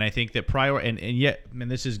 And I think that and yet, man,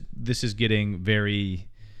 this is getting very,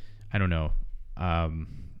 I don't know. I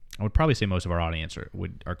would probably say most of our audience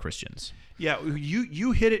are Christians. Yeah,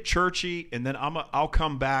 you hit it churchy, and then I'll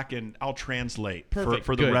come back and I'll translate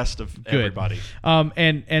for the rest of everybody.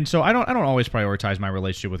 And so I don't always prioritize my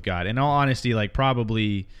relationship with God. In all honesty,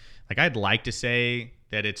 probably I'd like to say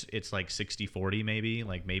that it's like 60-40 maybe,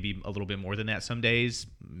 maybe a little bit more than that some days,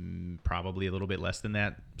 probably a little bit less than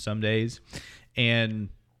that some days. And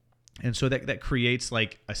so that creates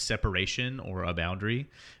a separation or a boundary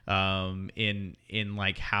in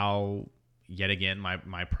how, yet again,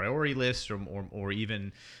 my priority list or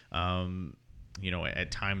even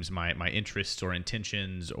at times my interests or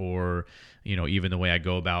intentions, or even the way I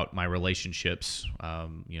go about my relationships.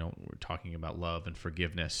 We're talking about love and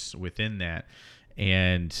forgiveness within that,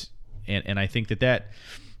 and I think that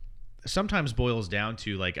sometimes boils down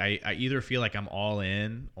to like I either feel like I'm all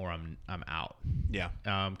in or I'm out. Yeah.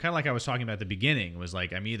 Kind of like I was talking about at the beginning, was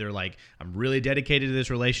like I'm either like I'm really dedicated to this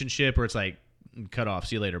relationship, or it's like cut off,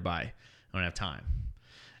 see you later, bye. I don't have time.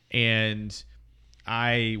 And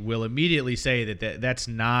I will immediately say that's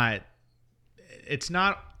not. It's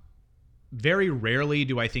not. Very rarely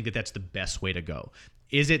do I think that that's the best way to go.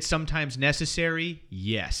 Is it sometimes necessary?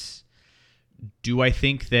 Yes. Do I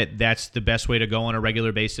think that that's the best way to go on a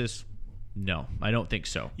regular basis? No, I don't think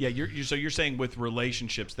so. Yeah, so you're saying with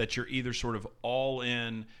relationships that you're either sort of all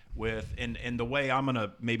in with, and the way I'm going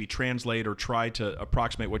to maybe translate or try to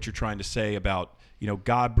approximate what you're trying to say about,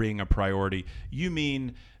 God being a priority, you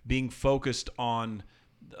mean being focused on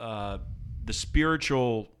the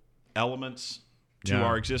spiritual elements to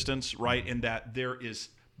our existence, right? And that there is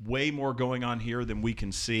way more going on here than we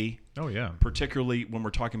can see. Oh, yeah. Particularly when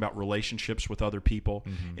we're talking about relationships with other people.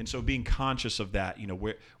 Mm-hmm. And so being conscious of that,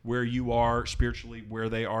 where you are spiritually, where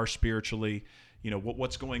they are spiritually,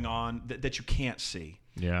 what's going on that you can't see.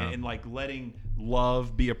 Yeah. And like letting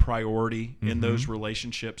love be a priority in Mm-hmm. those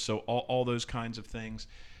relationships. So all those kinds of things.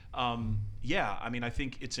 I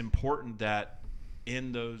think it's important that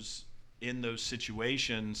in those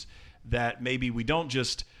situations that maybe we don't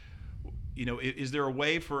just, is there a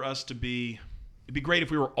way for us to be, it'd be great if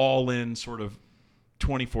we were all in sort of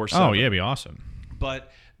 24/7. Oh, yeah, it'd be awesome.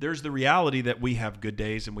 But there's the reality that we have good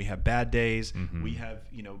days and we have bad days. Mm-hmm. We have,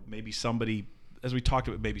 maybe somebody, as we talked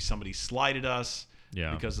about, maybe somebody slighted us.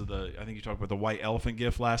 Yeah. Because of I think you talked about the white elephant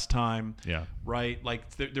gift last time. Yeah. Right? Like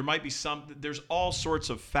there might be there's all sorts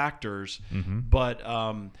of factors. Mm-hmm. But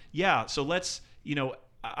so let's,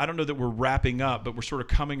 I don't know that we're wrapping up, but we're sort of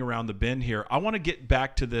coming around the bend here. I want to get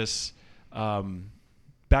back to this cutting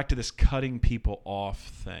people off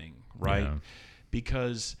thing, right? Yeah.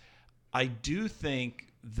 Because I do think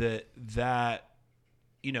that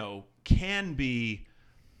can be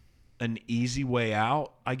an easy way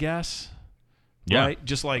out, I guess. Yeah. Right?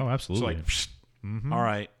 Just like, absolutely. All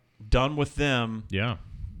right, done with them. Yeah.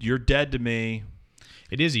 You're dead to me.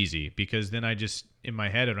 It is easy because then I just, in my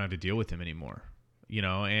head, I don't have to deal with them anymore.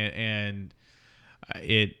 And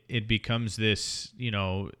it becomes this,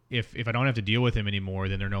 if I don't have to deal with them anymore,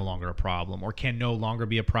 then they're no longer a problem, or can no longer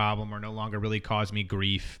be a problem, or no longer really cause me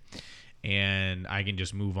grief. And I can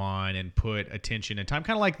just move on and put attention and time,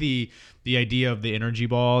 kind of like the idea of the energy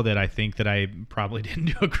ball that I think that I probably didn't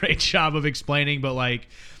do a great job of explaining, but like,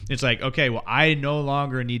 it's like, okay, well, I no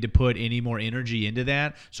longer need to put any more energy into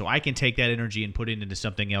that. So I can take that energy and put it into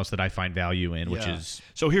something else that I find value in, which is.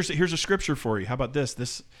 So here's a scripture for you. How about this?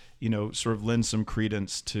 This, sort of lends some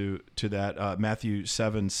credence to that. Matthew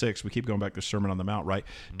 7:6. We keep going back to the Sermon on the Mount, right?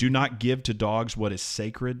 Mm-hmm. Do not give to dogs what is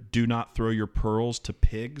sacred. Do not throw your pearls to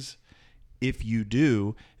pigs. If you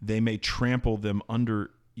do, they may trample them under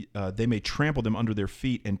their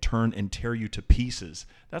feet and turn and tear you to pieces.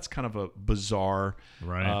 That's kind of a bizarre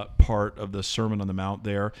part of the Sermon on the Mount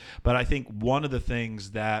there. But I think one of the things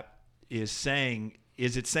that it's saying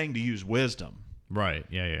to use wisdom. Right.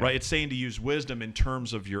 Yeah. Right. It's saying to use wisdom in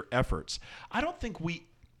terms of your efforts. I don't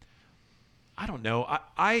know.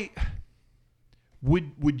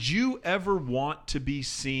 Would you ever want to be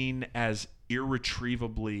seen as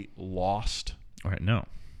irretrievably lost? All right, no,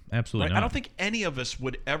 absolutely not. I don't think any of us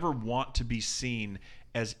would ever want to be seen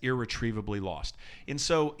as irretrievably lost. And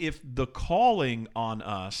so if the calling on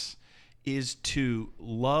us is to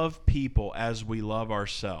love people as we love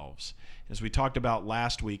ourselves, as we talked about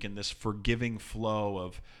last week in this forgiving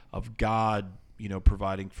flow of God,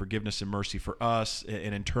 providing forgiveness and mercy for us,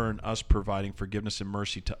 and in turn us providing forgiveness and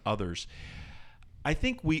mercy to others, I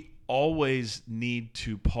think we always need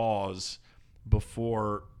to pause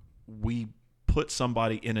before we put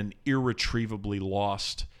somebody in an irretrievably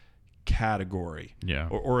lost category,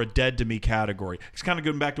 or a dead to me category. It's kind of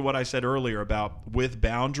going back to what I said earlier about with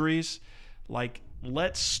boundaries. Like,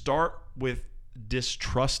 let's start with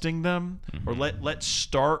distrusting them, mm-hmm. or let's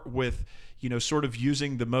start with sort of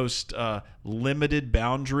using the most limited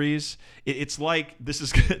boundaries. It's like this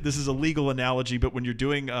is a legal analogy, but when you're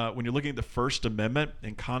looking at the First Amendment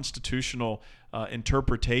and constitutional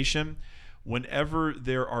interpretation, whenever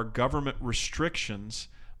there are government restrictions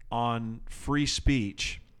on free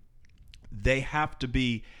speech, they have to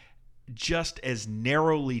be just as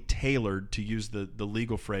narrowly tailored, to use the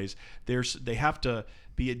legal phrase. They have to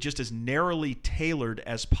be just as narrowly tailored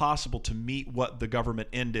as possible to meet what the government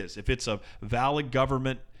end is. If it's a valid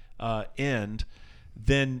government end,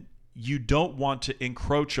 then you don't want to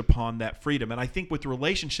encroach upon that freedom. And I think with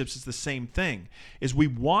relationships, it's the same thing, is we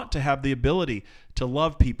want to have the ability to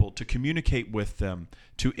love people, to communicate with them,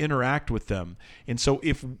 to interact with them. And so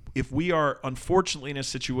if we are unfortunately in a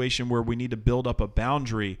situation where we need to build up a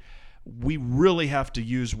boundary, we really have to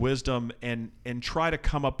use wisdom and try to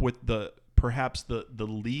come up with perhaps the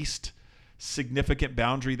least significant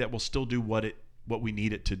boundary that will still do what we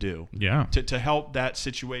need it to do. Yeah. To help that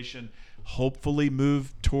situation hopefully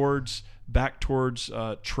move back towards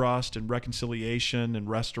trust and reconciliation and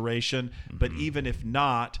restoration. Mm-hmm. But even if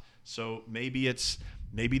not, so maybe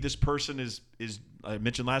this person is I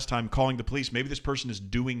mentioned last time calling the police. Maybe this person is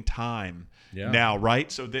doing time now,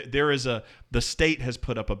 right? So the state has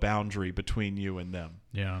put up a boundary between you and them.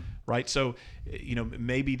 Yeah. Right. So,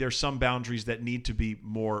 maybe there's some boundaries that need to be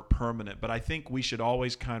more permanent, but I think we should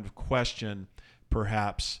always kind of question,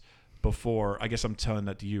 perhaps, before, I guess I'm telling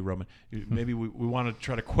that to you, Roman. Maybe we want to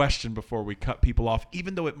try to question before we cut people off,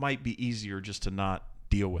 even though it might be easier just to not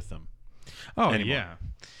deal with them. Oh, anymore. Yeah.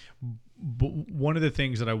 But one of the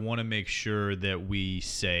things that I want to make sure that we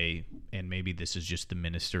say, and maybe this is just the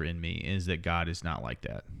minister in me, is that God is not like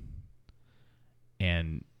that.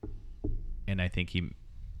 And I think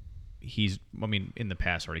he's in the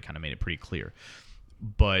past already kind of made it pretty clear.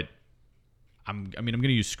 But I'm going to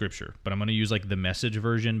use scripture, but I'm going to use like the Message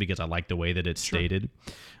version because I like the way that it's stated.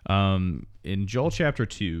 In Joel chapter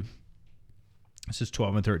 2, this is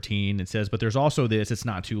 12 and 13. It says, "But there's also this, it's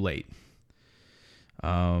not too late.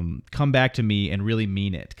 Come back to me and really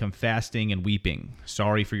mean it. Come fasting and weeping.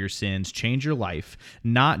 Sorry for your sins. Change your life,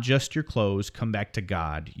 not just your clothes. Come back to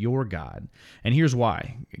God, your God. And here's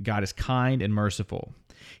why. God is kind and merciful.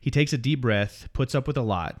 He takes a deep breath, puts up with a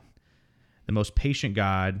lot. The most patient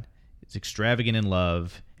God is extravagant in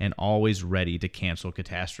love and always ready to cancel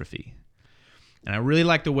catastrophe." And I really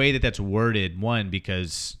like the way that that's worded, one,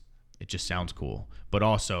 because it just sounds cool, but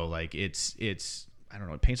also like it's I don't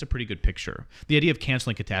know, it paints a pretty good picture. The idea of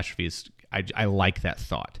canceling catastrophe is, I like that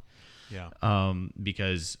thought. Yeah.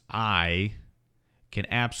 Because I can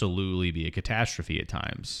absolutely be a catastrophe at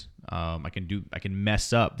times. I can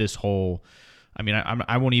mess up this whole,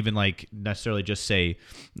 I won't even like necessarily just say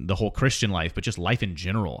the whole Christian life, but just life in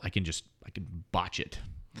general. I can botch it.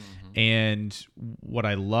 Mm-hmm. And what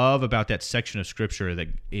I love about that section of scripture, that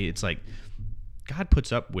it's like God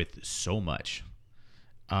puts up with so much.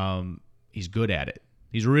 He's good at it.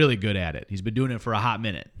 He's really good at it. He's been doing it for a hot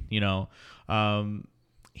minute, He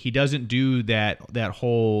doesn't do that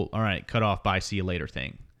whole, all right, cut off, bye, see you later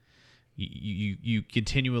thing. You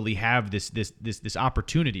continually have this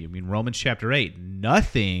opportunity. Romans chapter 8,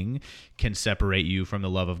 nothing can separate you from the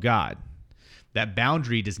love of God. That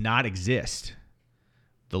boundary does not exist.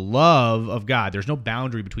 The love of God, there's no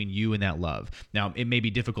boundary between you and that love. Now, it may be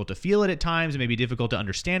difficult to feel it at times. It may be difficult to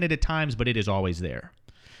understand it at times, but it is always there.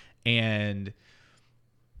 And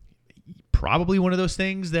probably one of those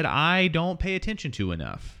things that I don't pay attention to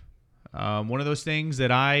enough. One of those things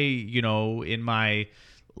that I, in my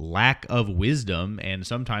lack of wisdom and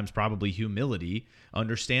sometimes probably humility,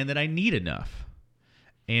 understand that I need enough.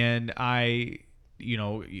 And I,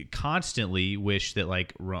 constantly wish that I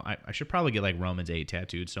should probably get like Romans 8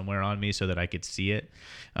 tattooed somewhere on me so that I could see it.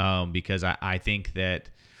 Because I think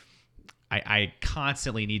that I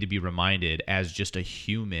constantly need to be reminded as just a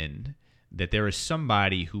human that there is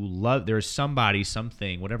somebody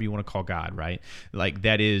something, whatever you want to call God, right? Like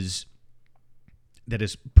that is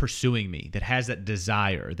pursuing me, that has that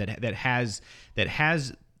desire, that has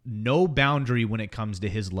no boundary when it comes to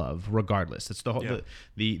his love, regardless. That's the whole,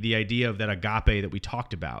 the idea of that agape that we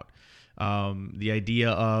talked about. The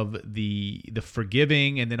idea of the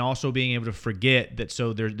forgiving, and then also being able to forget that.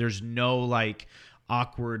 So there's no like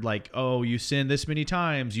awkward, like, oh, you sinned this many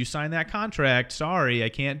times, you signed that contract, sorry, I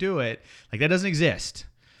can't do it. Like that doesn't exist.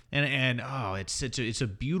 And it's a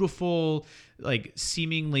beautiful, like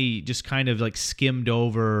seemingly just kind of like skimmed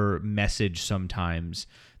over message sometimes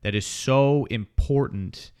that is so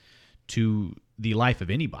important to the life of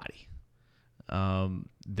anybody,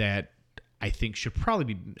 that I think should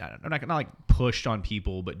probably be, not like pushed on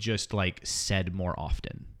people, but just like said more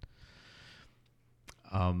often.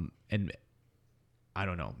 And I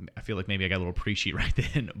don't know, I feel like maybe I got a little preachy right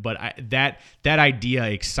then, but that idea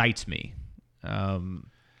excites me.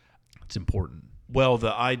 It's important. Well,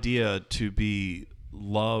 the idea to be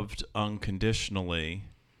loved unconditionally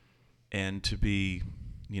and to be,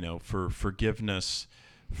 for forgiveness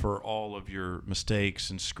for all of your mistakes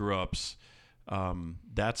and screw-ups,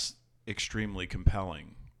 that's extremely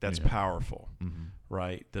compelling. That's powerful,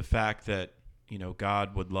 right? The fact that,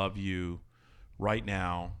 God would love you right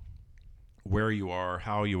now, where you are,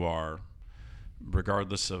 how you are,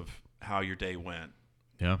 regardless of how your day went.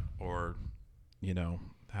 Yeah. Or,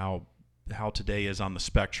 how today is on the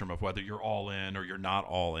spectrum of whether you're all in or you're not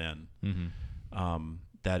all in.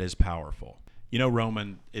 That is powerful.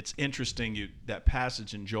 Roman, it's interesting, that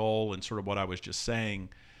passage in Joel and sort of what I was just saying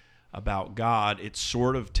about God, it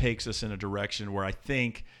sort of takes us in a direction where I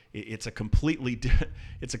think it's a completely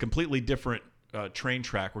different train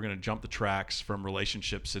track. We're going to jump the tracks from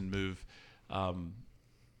relationships and move,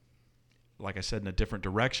 like I said, in a different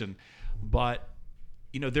direction. But,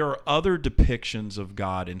 there are other depictions of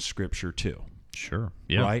God in Scripture too. Sure.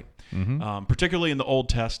 Yeah. Right? Particularly in the Old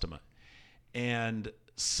Testament. And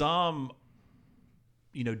some,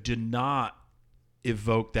 do not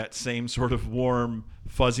evoke that same sort of warm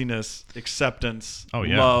fuzziness, acceptance,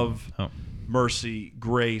 love, mercy,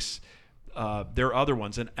 grace. There are other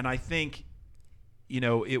ones. And I think,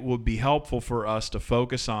 it would be helpful for us to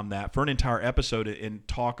focus on that for an entire episode and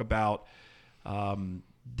talk about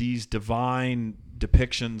these divine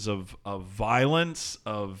depictions of violence,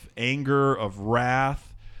 of anger, of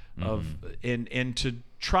wrath, and to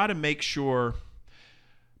try to make sure.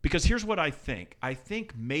 Because here's what I think. I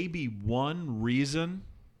think maybe one reason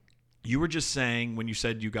you were just saying when you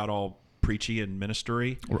said you got all preachy and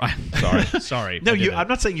ministery. Sorry. No, I'm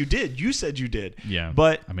not saying you did. You said you did. Yeah.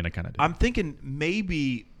 But I kind of did. I'm thinking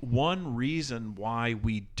maybe one reason why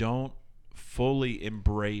we don't fully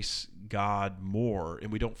embrace God more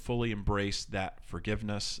and we don't fully embrace that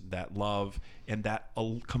forgiveness, that love, and that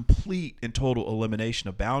complete and total elimination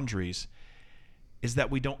of boundaries is that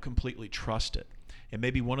we don't completely trust it. And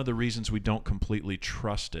maybe one of the reasons we don't completely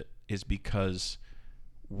trust it is because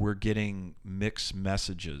we're getting mixed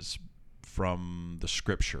messages from the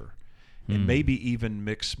Scripture, and maybe even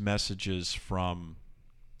mixed messages from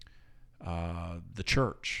the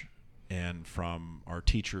church and from our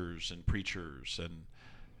teachers and preachers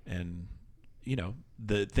and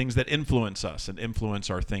the things that influence us and influence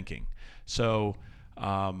our thinking. So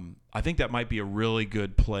I think that might be a really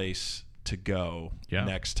good place to go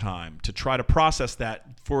next time, to try to process that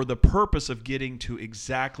for the purpose of getting to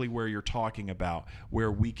exactly where you're talking about,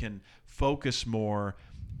 where we can focus more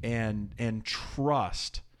and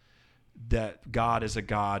trust that God is a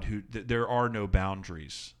God who there are no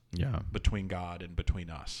boundaries between God and between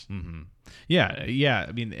us.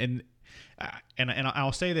 Yeah. And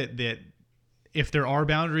I'll say that if there are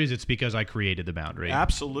boundaries, it's because I created the boundary.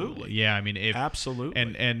 Absolutely. Yeah, absolutely.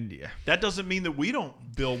 And that doesn't mean that we don't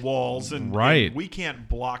build walls and we can't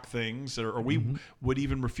block things or we would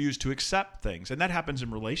even refuse to accept things. And that happens in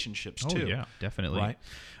relationships too. Oh, yeah, definitely. Right.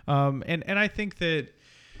 And I think that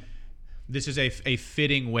this is a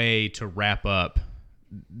fitting way to wrap up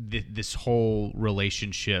this whole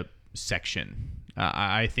relationship section.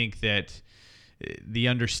 I think that the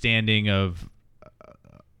understanding of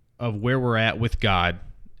where we're at with God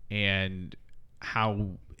and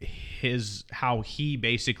how he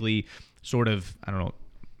basically sort of, I don't know,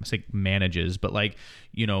 I say manages, but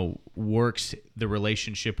works the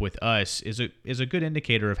relationship with us is a good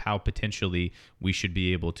indicator of how potentially we should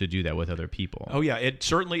be able to do that with other people. Oh yeah, it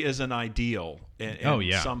certainly is an ideal.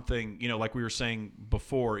 And something, like we were saying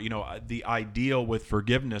before, the ideal with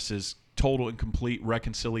forgiveness is total and complete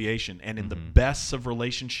reconciliation. And in the best of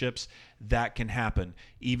relationships, that can happen,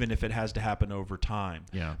 even if it has to happen over time.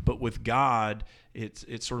 Yeah. But with God,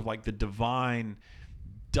 it's sort of like the divine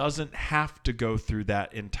doesn't have to go through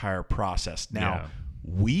that entire process. Now,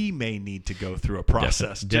 we may need to go through a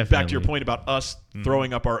process. Definitely. Back to your point about us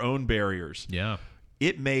throwing up our own barriers. Yeah.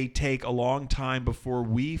 It may take a long time before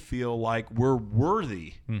we feel like we're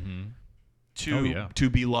worthy to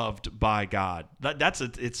be loved by God.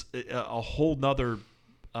 It's a whole nother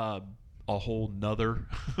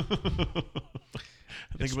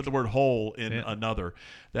think about the word whole in another.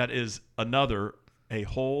 That is a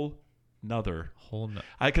whole nother.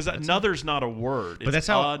 Because another's not a word. But that's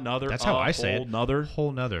how another. That's how I say it. Another.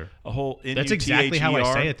 Whole nother. A whole. That's exactly how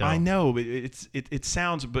I say it, though. I know. It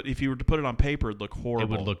sounds. But if you were to put it on paper, it'd look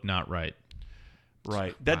horrible. It would look not right.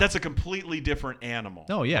 Right. That's a completely different animal.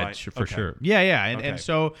 Oh yeah, right? For sure. Yeah. And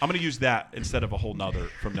so I'm going to use that instead of a whole nother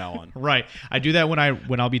from now on. Right. I do that when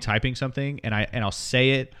I'll be typing something and I'll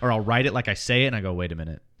say it or I'll write it like I say it and I go, wait a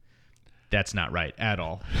minute. That's not right at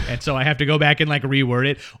all. And so I have to go back and reword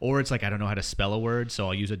it, or it's I don't know how to spell a word, so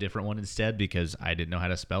I'll use a different one instead because I didn't know how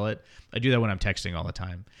to spell it. I do that when I'm texting all the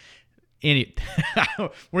time.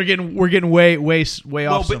 We're getting way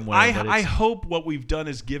off somewhere. I hope what we've done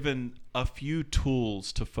is given a few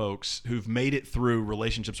tools to folks who've made it through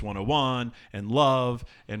Relationships 101 and love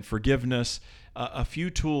and forgiveness, a few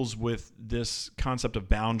tools with this concept of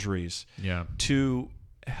boundaries to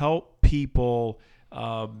help people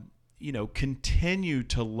continue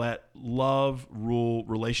to let love rule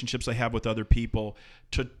relationships they have with other people,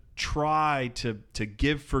 to try to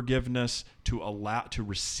give forgiveness, to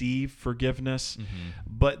receive forgiveness,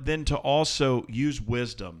 but then to also use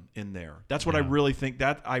wisdom in there. That's what I really think,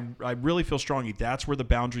 that I really feel strongly that's where the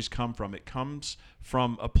boundaries come from. It comes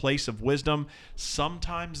from a place of wisdom.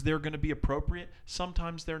 Sometimes they're going to be appropriate,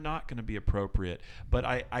 sometimes they're not going to be appropriate, but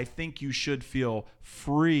I think you should feel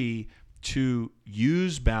free to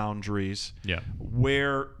use boundaries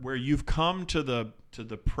where you've come to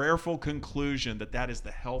the prayerful conclusion that is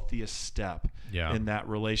the healthiest step in that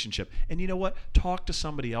relationship. And you know what? Talk to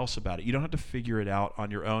somebody else about it. You don't have to figure it out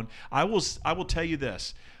on your own. I will tell you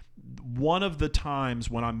this. One of the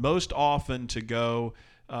times when I'm most often to go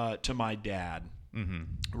to my dad,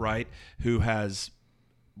 right, who has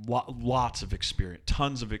lots of experience,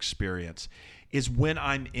 tons of experience, is when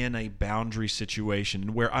I'm in a boundary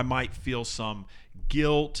situation where I might feel some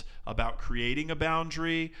guilt about creating a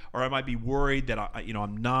boundary, or I might be worried that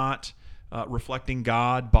I'm not reflecting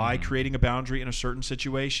God by creating a boundary in a certain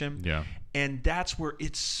situation. Yeah. And that's where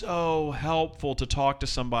it's so helpful to talk to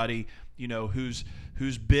somebody,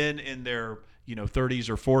 who's been in their 30s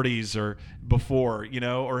or 40s or before,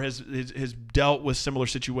 or has dealt with similar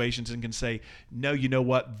situations and can say, no, you know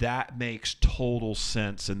what, that makes total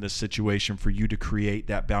sense in this situation for you to create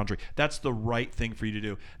that boundary. That's the right thing for you to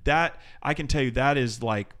do. That, I can tell you, that is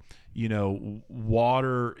like,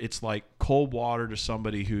 water. It's like cold water to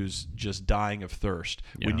somebody who's just dying of thirst.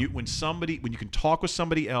 Yeah. When you can talk with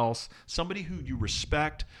somebody else, somebody who you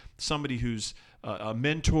respect, somebody who's a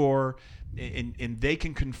mentor, and they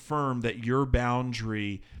can confirm that your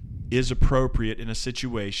boundary is appropriate in a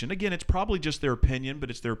situation. Again, it's probably just their opinion, but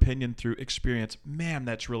it's their opinion through experience. Man,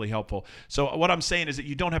 that's really helpful. So what I'm saying is that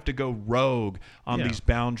you don't have to go rogue on these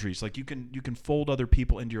boundaries. Like you can fold other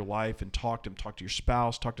people into your life and talk to them, talk to your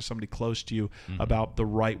spouse, talk to somebody close to you about the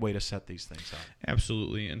right way to set these things up.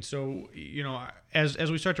 Absolutely. And so, as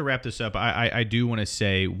we start to wrap this up, I do want to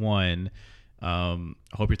say, one, I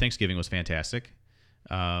hope your Thanksgiving was fantastic.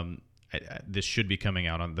 This should be coming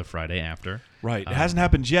out on the Friday after. Right. It hasn't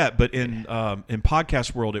happened yet, but in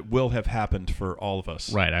podcast world, it will have happened for all of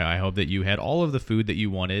us. Right. I hope that you had all of the food that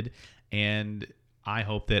you wanted, and I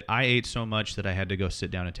hope that I ate so much that I had to go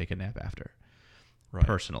sit down and take a nap after. Right.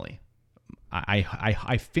 Personally.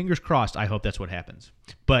 I fingers crossed, I hope that's what happens.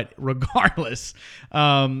 But regardless,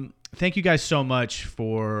 thank you guys so much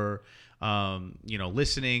for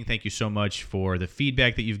listening. Thank you so much for the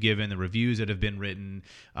feedback that you've given, the reviews that have been written.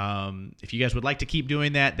 If you guys would like to keep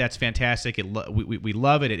doing that, that's fantastic. We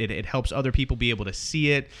love it. It helps other people be able to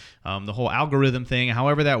see it. The whole algorithm thing,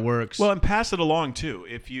 however that works. Well, and pass it along too.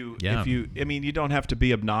 You don't have to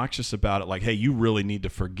be obnoxious about it. Like, hey, you really need to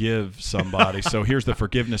forgive somebody. So here's the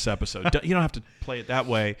forgiveness episode. You don't have to play it that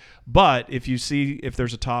way. But if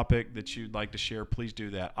there's a topic that you'd like to share, please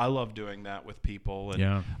do that. I love doing that with people.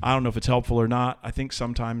 And I don't know if it's helpful or not. I think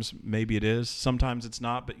sometimes maybe it is. Sometimes it's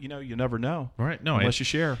not. But you never know. Right? No, unless you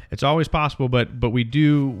share. It's always possible. But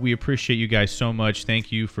we appreciate you guys so much.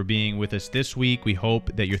 Thank you for being with us this week. We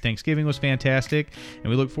hope that your Thanksgiving was fantastic, and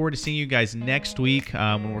we look forward to seeing you guys next week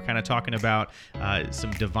when we're kind of talking about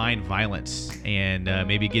some divine violence and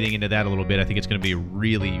maybe getting into that a little bit. I think it's going to be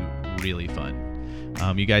really, really fun.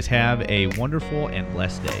 You guys have a wonderful and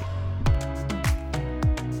blessed day.